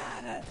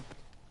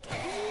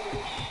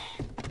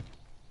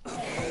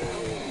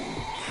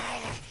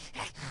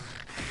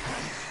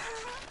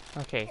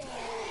 Okay.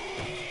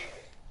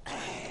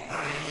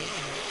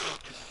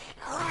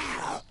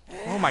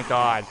 Oh my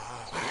god.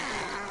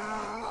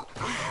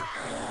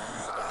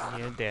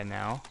 You're dead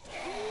now.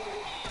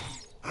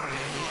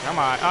 Come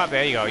on. Oh,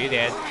 there you go. You're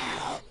dead.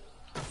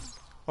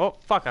 Oh,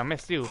 fuck. I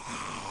missed you.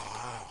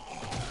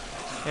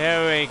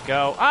 There we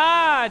go.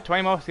 Ah!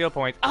 20 more skill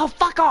points. Oh,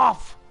 fuck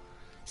off!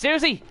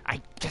 Seriously?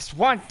 I just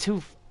want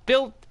to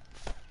build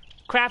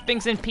craft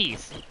things in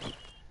peace.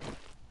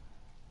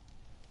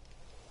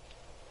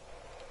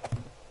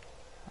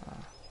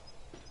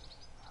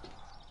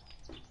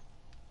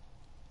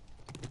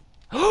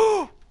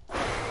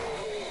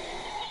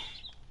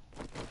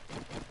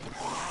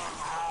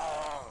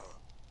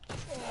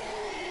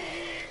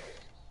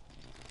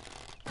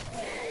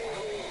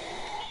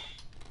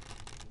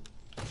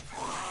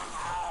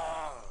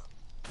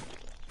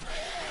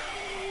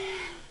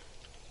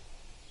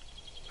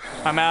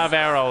 I'm out of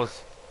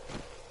arrows.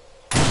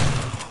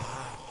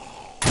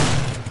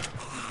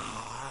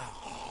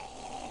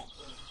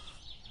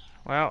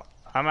 Well,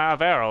 I'm out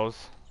of arrows.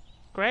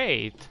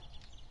 Great.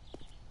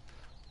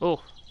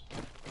 Oh.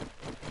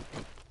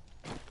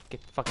 Get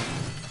fucking...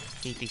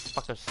 Eat these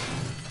fuckers.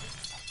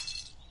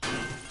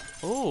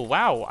 Oh,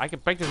 wow. I can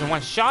break this in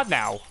one shot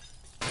now.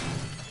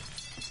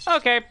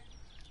 Okay.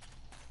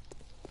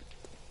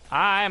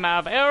 I'm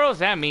out of arrows.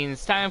 That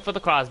means time for the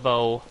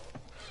crossbow.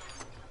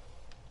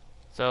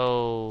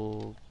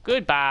 So,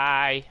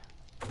 goodbye.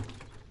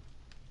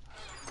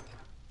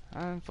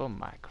 And for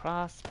my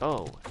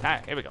crossbow.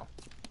 Alright, here we go.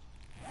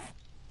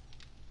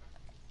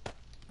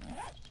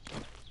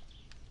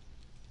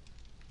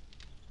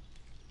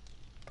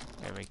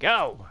 There we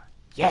go.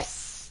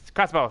 Yes!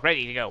 Crossbow,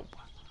 ready to go.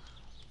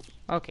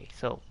 Okay,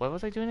 so what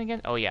was I doing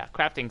again? Oh yeah,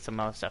 crafting some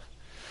other stuff.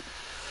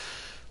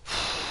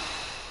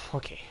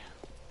 Okay.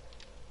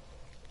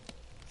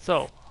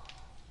 So,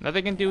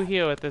 nothing I can do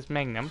here with this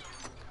Magnum.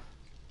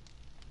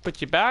 Put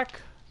you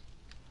back.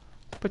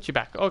 Put you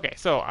back. Okay,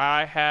 so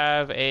I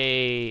have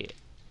a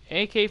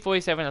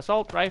AK-47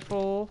 assault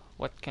rifle.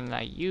 What can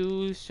I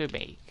use to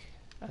make?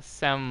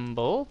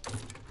 Assemble.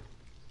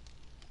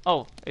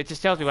 Oh, it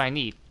just tells me what I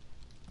need.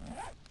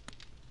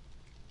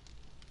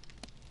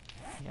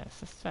 Yes,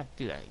 let's try to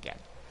do that again.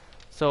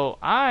 So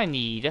I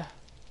need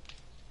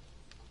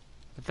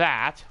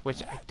that,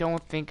 which I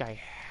don't think I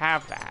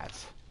have that.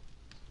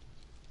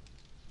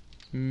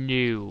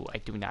 No, I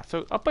do not.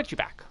 So I'll put you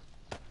back.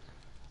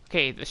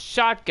 Okay, the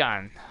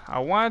shotgun. I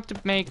want to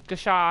make a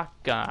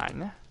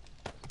shotgun.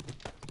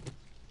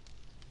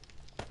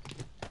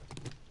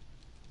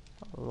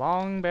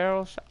 Long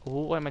barrel shot.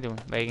 Ooh, what am I doing?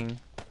 Making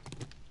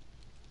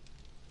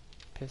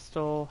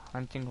pistol,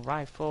 hunting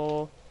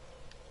rifle,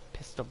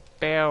 pistol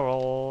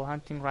barrel,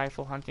 hunting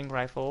rifle, hunting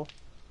rifle,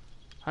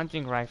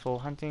 hunting rifle,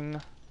 hunting,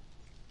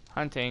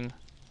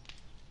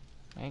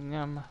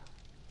 Magnum.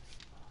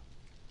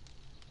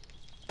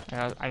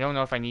 I don't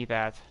know if I need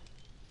that.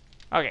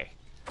 Okay.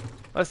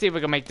 Let's see if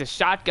we can make this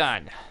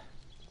shotgun.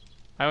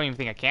 I don't even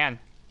think I can.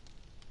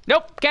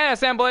 Nope, can't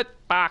assemble it.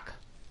 Fuck.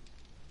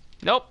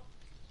 Nope.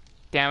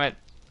 Damn it.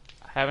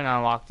 I haven't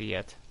unlocked it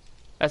yet.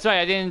 That's right,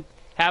 I didn't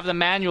have the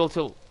manual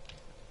to...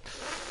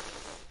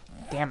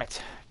 Damn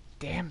it.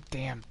 Damn.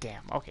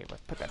 Okay,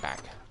 let's put that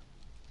back.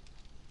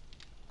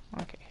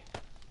 Okay.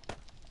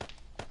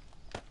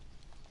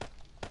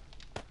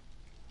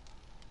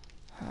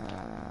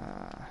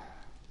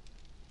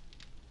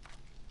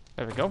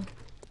 There we go.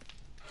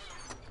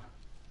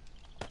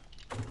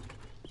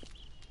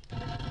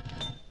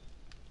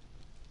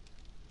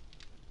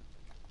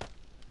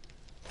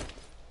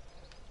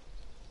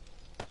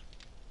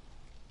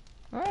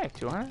 Alright,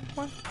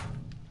 201.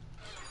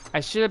 I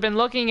should have been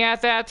looking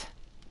at that.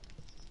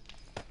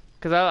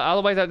 Because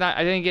otherwise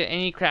I didn't get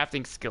any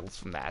crafting skills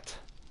from that.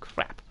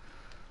 Crap.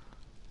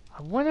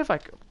 I wonder if I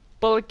could...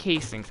 Bullet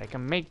casings. I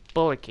can make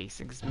bullet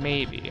casings.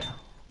 Maybe.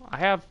 I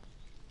have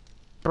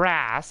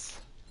brass.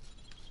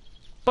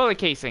 Bullet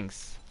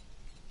casings.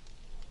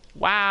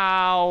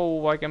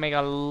 Wow. I can make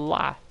a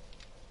lot.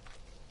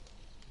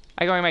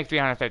 I can only make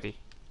 350.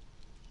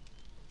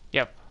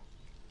 Yep.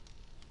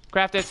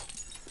 Craft it.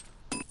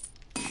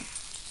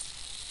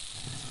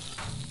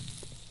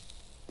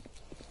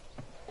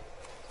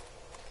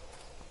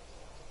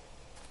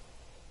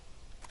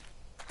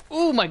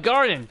 Ooh, my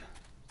garden!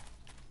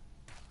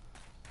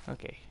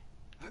 Okay.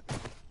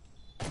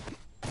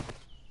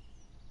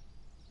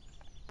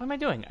 What am I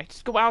doing? I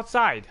just go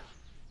outside.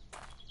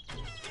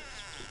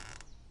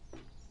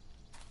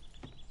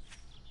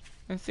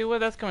 And see where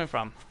that's coming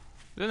from.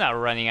 They're not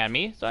running at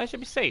me, so I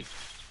should be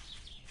safe.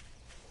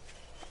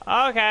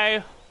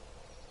 Okay.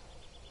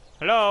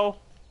 Hello?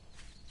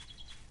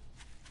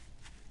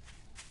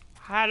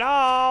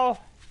 Hello?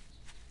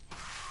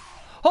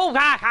 Oh,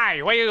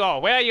 hi! Where you go?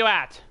 Where are you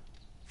at?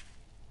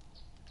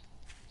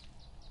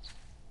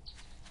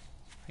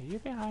 Are you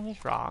behind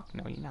this rock?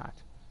 No, you're not.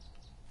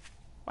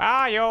 Where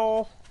are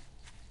you?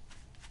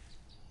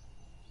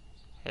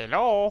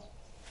 Hello?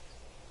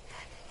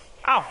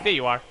 Oh, there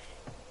you are.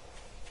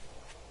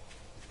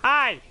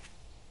 Hi!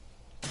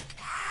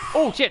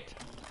 Oh, shit!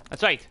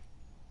 That's right.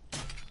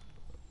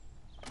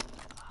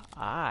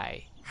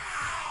 Hi.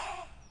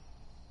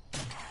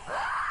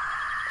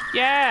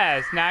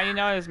 Yes, now you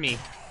notice me.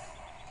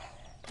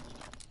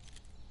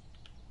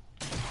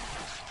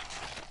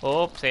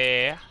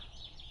 Oopsie.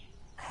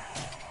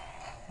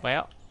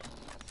 Well.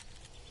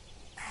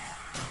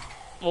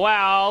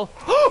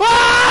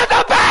 Ah,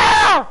 the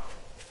bear!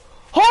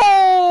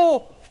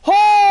 Ho!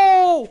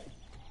 Ho!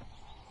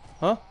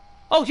 Huh?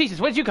 Oh, Jesus,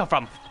 where did you come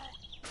from?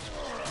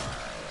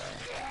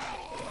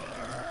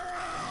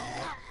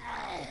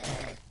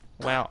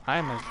 Well,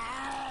 I'm a...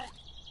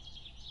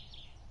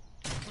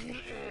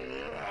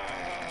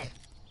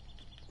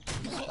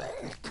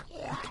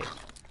 Okay.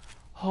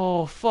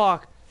 Oh,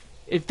 fuck.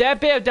 If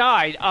that bear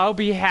died, I'll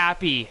be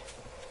happy.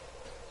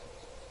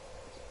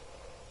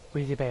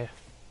 Where's the bear?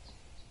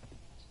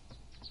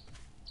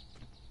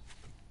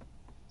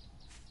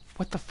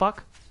 What the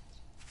fuck?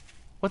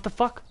 What the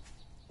fuck?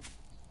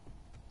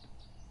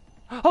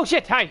 Oh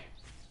shit, hi!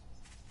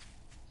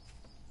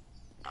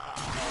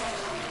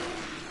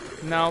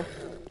 No.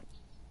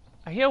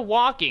 I hear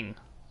walking.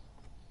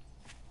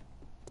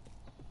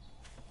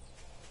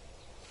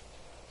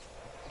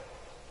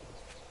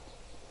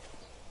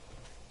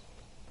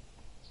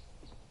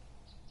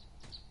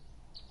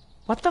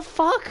 What the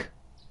fuck?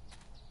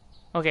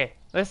 Okay,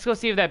 let's go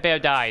see if that bear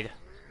died.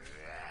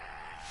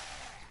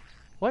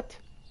 What?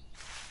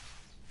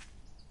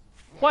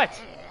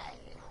 What?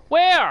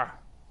 Where?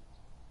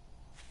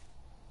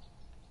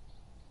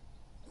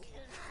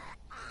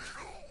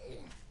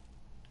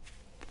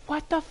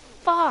 What the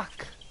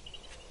fuck?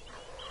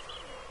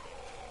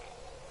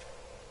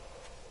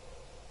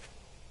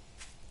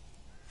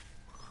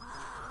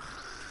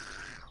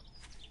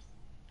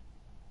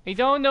 I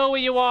don't know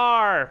where you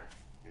are.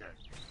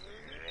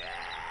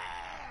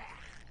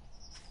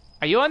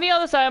 Are you on the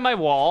other side of my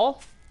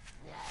wall?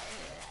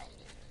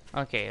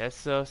 Okay,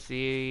 let's go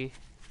see.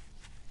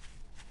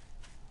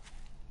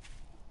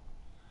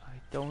 I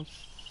don't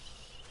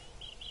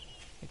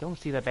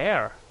see the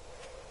bear.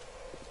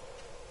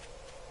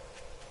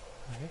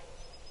 Okay.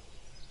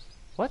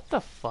 What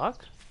the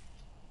fuck?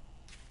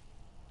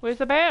 Where's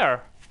the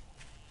bear?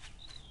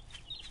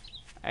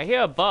 I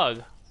hear a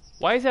bug.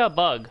 Why is there a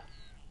bug?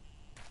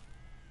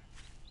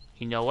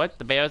 You know what?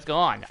 The bear's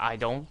gone. I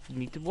don't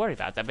need to worry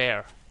about the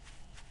bear.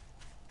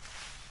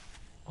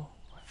 Oh.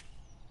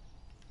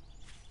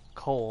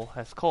 Coal.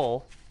 That's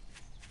coal.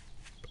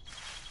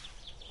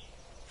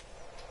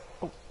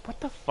 Oh, what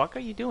the fuck are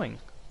you doing?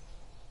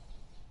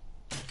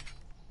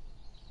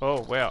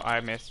 Oh, well, I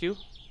missed you.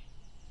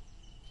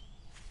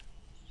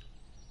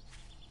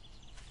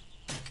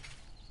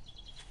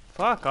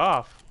 Fuck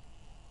off.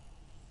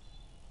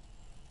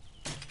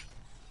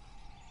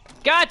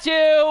 Got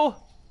you!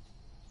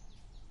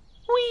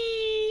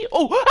 Whee!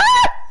 Oh!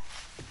 Ah!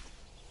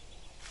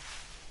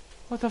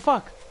 What the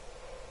fuck?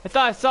 I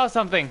thought I saw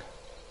something.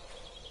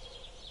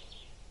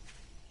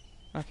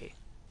 Okay.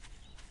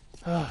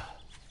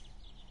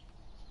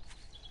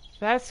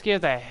 That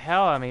scared the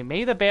hell out of me.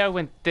 Maybe the bear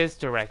went this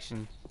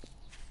direction.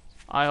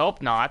 I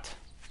hope not.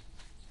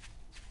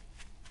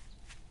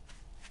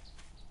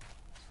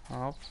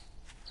 Oh.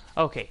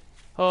 Okay.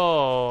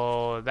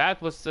 Oh,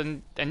 that was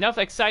enough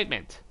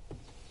excitement.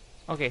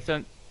 Okay,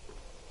 so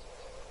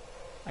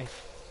I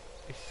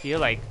feel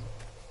like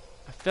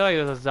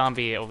there's a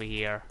zombie over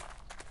here.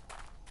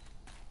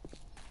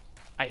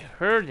 I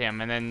heard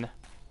him and then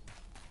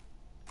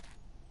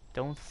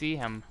don't see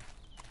him.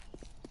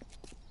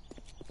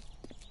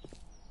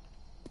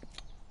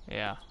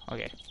 Yeah,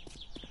 okay.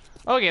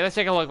 Okay, let's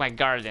take a look at my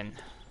garden.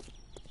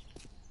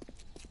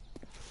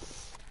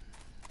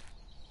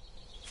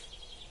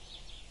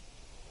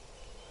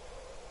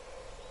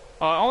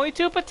 Oh, only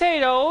 2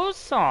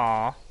 potatoes?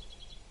 Aw.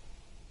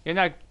 You're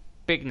not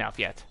big enough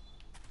yet.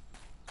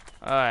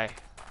 Alright.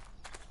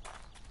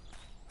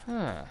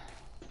 Huh.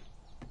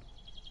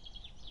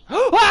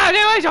 Wow,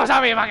 there is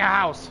something in my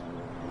house!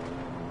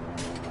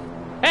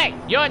 Hey,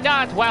 you're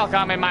not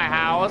welcome in my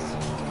house!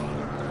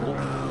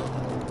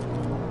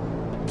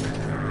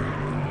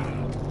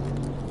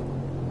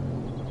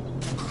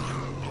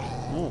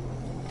 Ooh.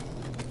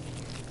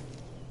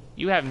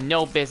 You have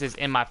no business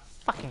in my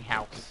fucking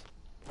house.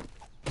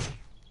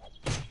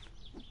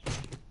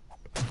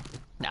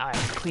 Now I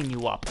have to clean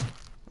you up.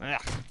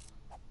 Ugh.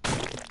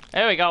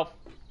 There we go.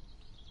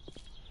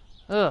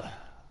 Ugh.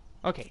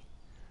 Okay.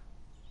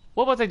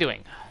 What was I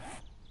doing?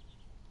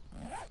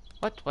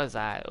 What was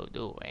I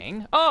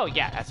doing? Oh,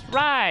 yeah, that's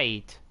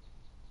right.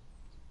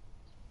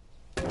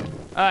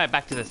 Alright,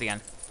 back to this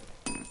again.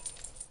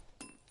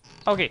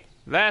 Okay,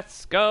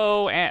 let's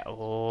go and...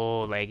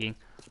 Oh, lagging.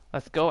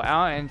 Let's go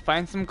out and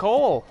find some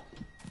coal.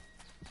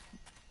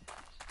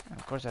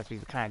 Of course, it has to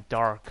be kind of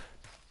dark.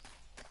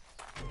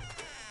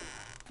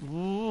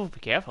 Ooh, be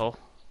careful.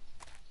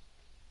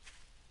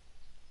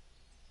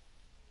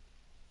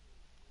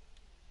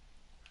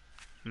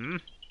 Hmm.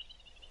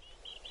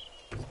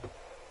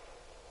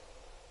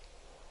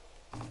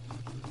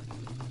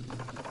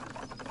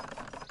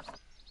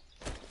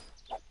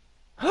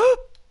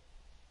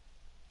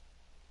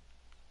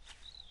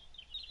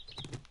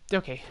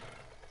 Okay.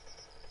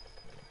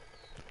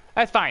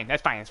 That's fine.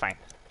 That's fine. That's fine.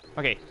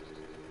 Okay.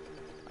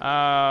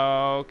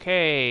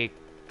 Okay.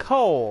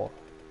 Coal.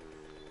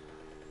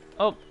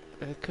 Oh,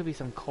 there could be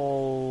some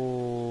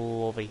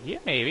coal over here,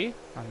 maybe.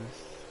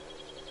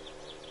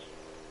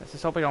 Let's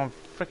just hope we don't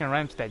freaking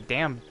run into that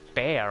damn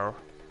bear.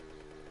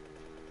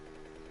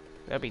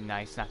 That'd be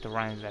nice not to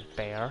run into that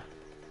bear.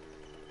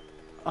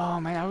 Oh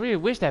man, I really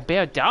wish that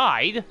bear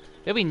died.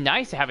 It'd be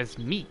nice to have his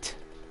meat.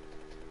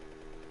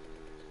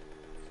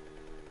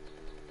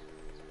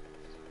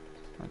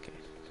 Okay.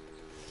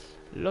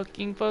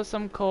 Looking for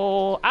some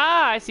coal.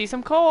 Ah, I see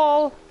some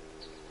coal.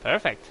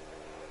 Perfect.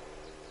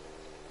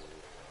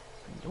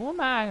 Du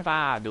mal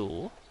war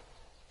du.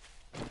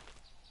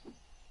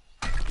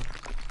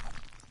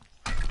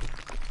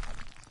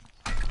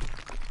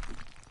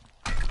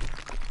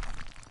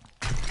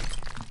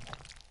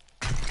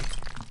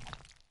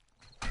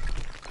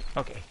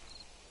 Okay.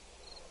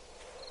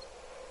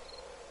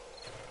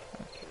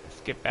 Okay,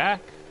 let's get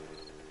back.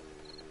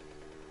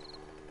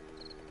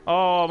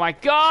 Oh my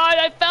god,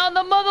 I found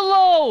the mother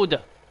lode!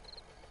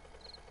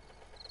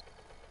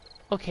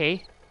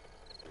 Okay.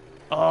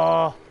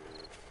 Oh.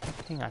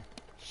 Hang on.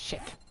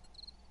 Shit.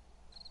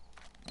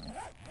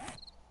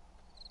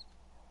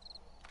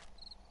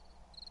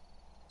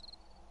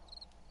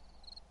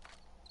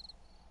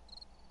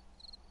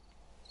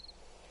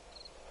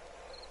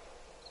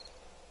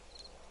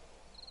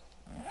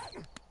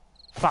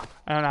 Fuck.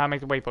 I don't know how to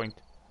make the waypoint.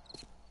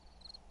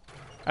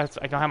 I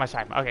don't have much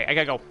time. Okay, I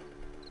gotta go.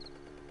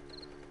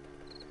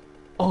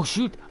 Oh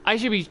shoot! I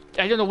should be.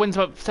 I don't know when's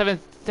the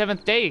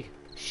seventh day.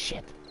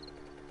 Shit.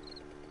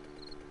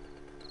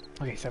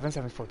 Okay, 7,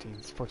 7, 14,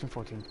 14,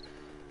 14,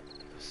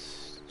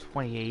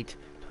 28,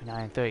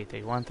 29, 30,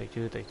 31,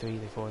 32, 33,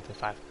 34,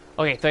 35.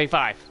 Okay,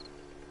 35.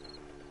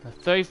 The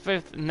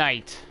 35th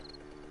night.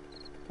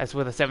 That's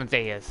where the 7th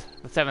day is.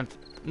 The 7th,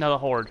 another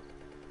horde.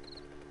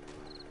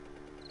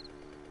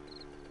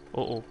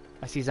 Uh-oh,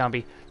 I see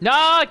zombie.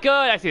 Not good!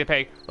 I see the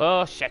pig.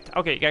 Oh, shit.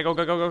 Okay, gotta go,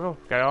 go, go, go, go.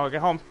 Gotta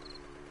get home.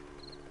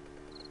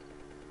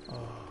 Oh,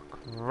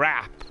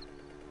 crap.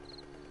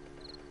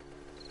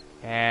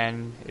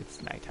 And it's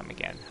nighttime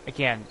again.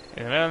 Again,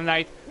 in the middle of the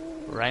night,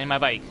 riding my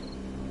bike.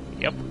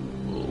 Yep.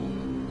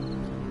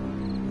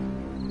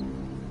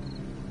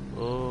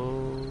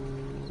 Oh,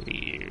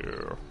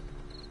 dear.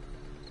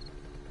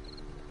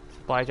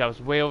 Supply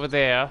job's way over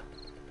there.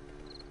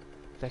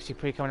 It's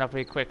actually coming up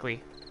pretty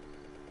quickly.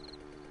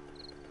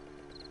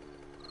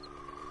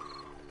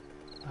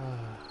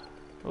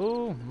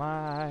 Oh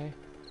my.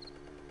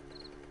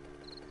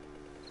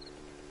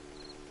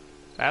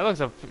 That looks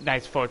a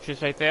nice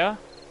fortress right there.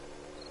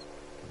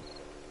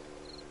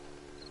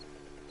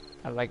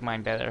 I like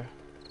mine better.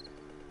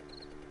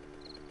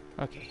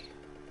 Okay.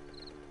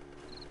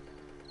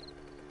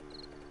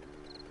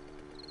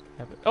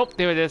 Oh,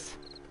 there it is.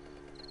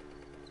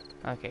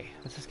 Okay,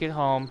 let's just get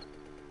home.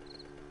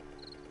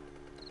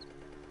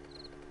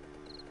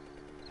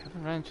 I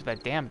haven't run into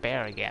that damn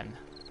bear again.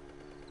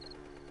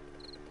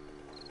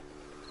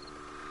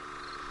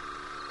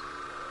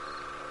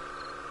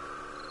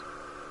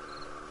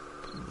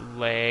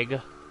 Leg.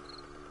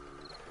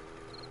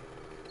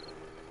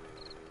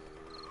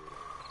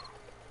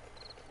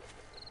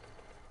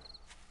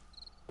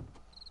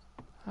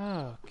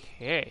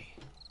 Okay.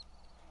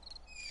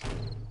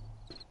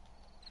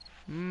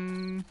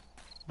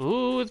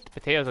 Ooh, the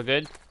potatoes are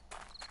good.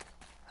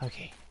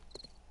 Okay.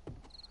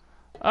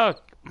 Oh.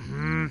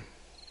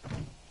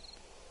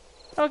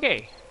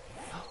 Okay.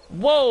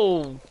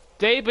 Whoa,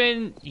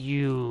 David,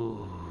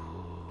 you.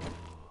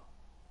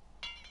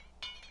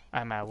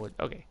 I'm out of wood.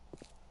 Okay.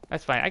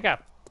 That's fine. I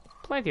got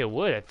plenty of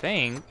wood, I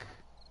think.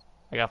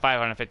 I got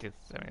 550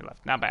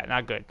 left. Not bad.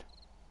 Not good.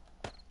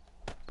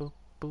 Boop,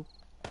 boop,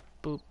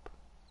 boop.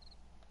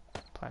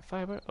 Plant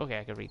fiber. Okay,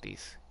 I can read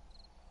these.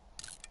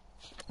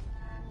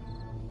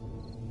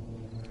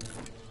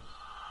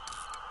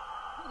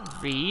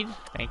 Read.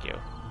 Thank you.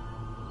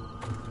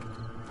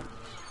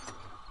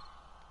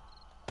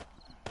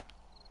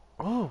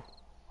 Oh,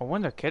 I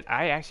wonder, could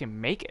I actually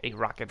make a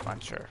rocket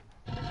launcher?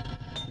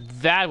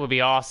 That would be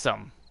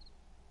awesome.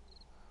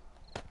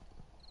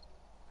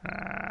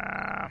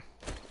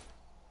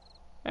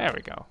 There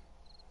we go.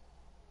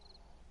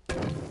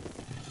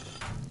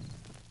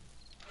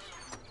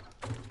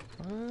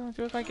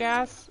 Do with my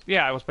gas?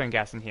 Yeah, I was putting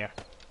gas in here.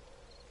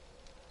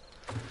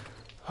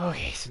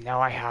 Okay, so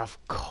now I have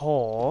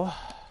coal.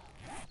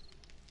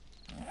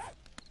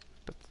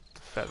 Put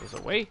the feathers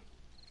away.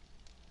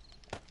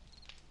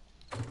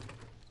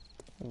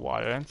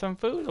 Water and some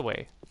food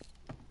away.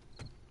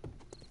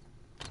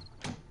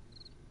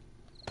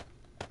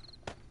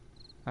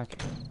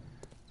 Okay,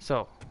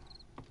 so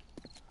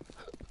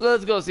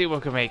let's go see what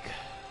we can make.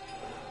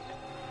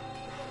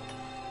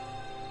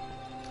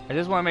 I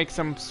just want to make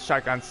some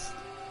shotguns.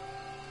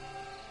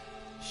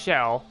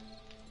 Shell.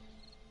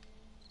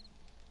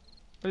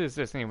 What is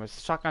this anyway?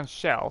 Shotgun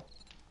shell.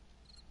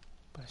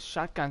 But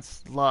shotgun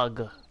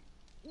slug.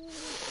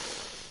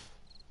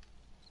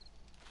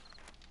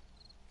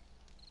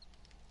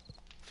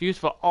 Fuse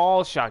for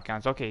all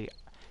shotguns. Okay.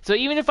 So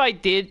even if I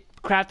did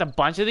craft a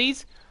bunch of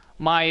these,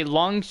 my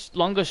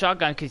longer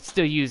shotgun could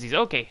still use these.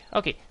 Okay.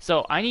 Okay.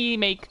 So I need to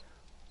make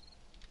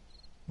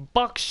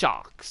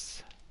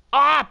buckshocks.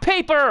 Ah,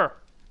 paper.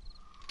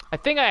 I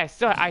think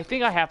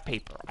I have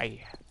paper.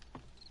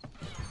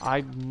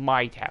 I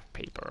might have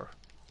paper.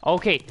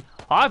 Okay,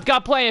 I've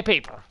got plenty of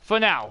paper for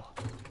now.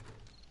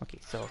 Okay,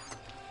 so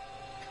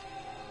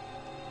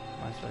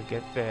Might as well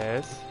get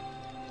this.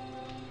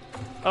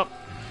 Oh!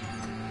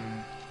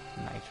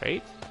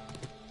 Nitrate.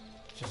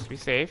 Just to be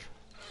safe.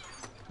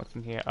 What's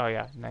in here? Oh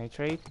yeah,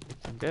 nitrate.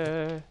 It's in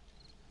there.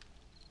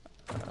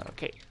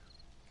 Okay.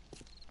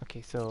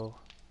 Okay, so...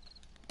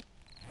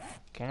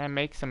 Can I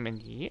make some in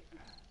here?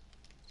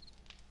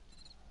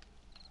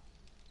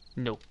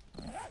 No.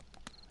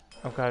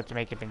 I've got to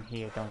make it in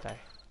here, don't I?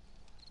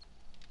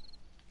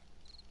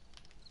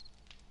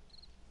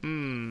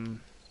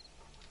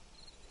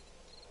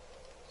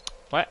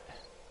 What?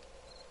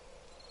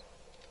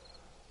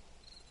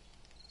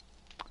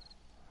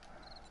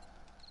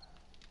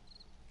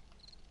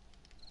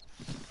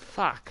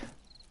 Fuck.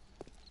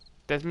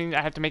 Does that mean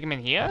I have to make them in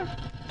here?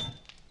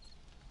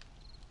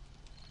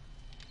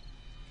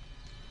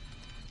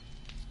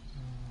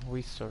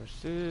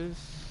 Resources.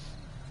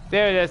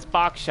 There it is,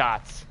 box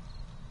shots.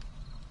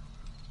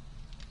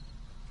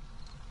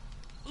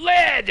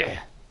 Lead!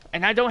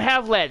 And I don't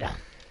have lead.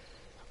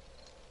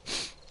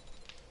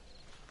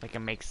 I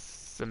can make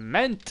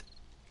cement.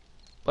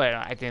 But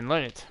I didn't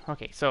learn it.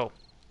 Okay, so.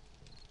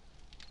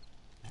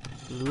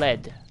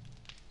 Lead.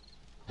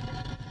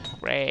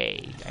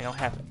 Great. I don't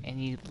have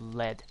any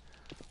lead.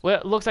 Well,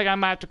 it looks like I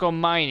might have to go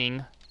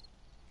mining.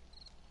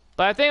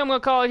 But I think I'm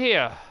gonna call it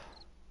here.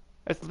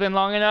 It's been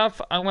long enough.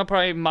 I'm gonna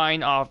probably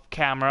mine off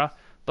camera.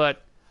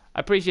 But I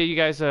appreciate you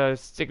guys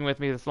sticking with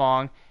me this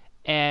long.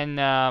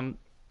 And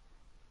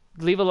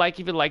leave a like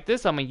if you like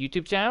this on my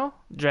YouTube channel,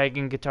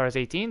 Dragon Guitars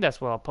 18.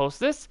 That's where I'll post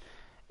this.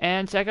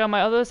 And check out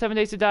my other 7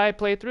 Days to Die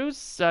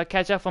playthroughs.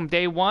 Catch up from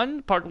day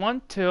 1, part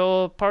 1,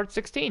 till part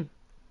 16.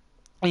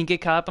 And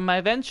get caught up on my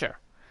adventure.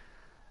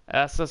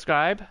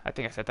 Subscribe. I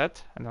think I said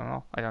that. I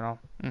don't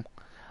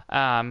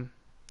know.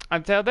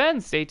 Until then,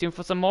 stay tuned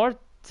for some more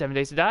 7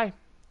 Days to Die.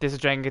 This is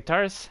Dragon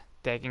Guitars,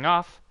 taking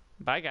off.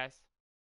 Bye, guys.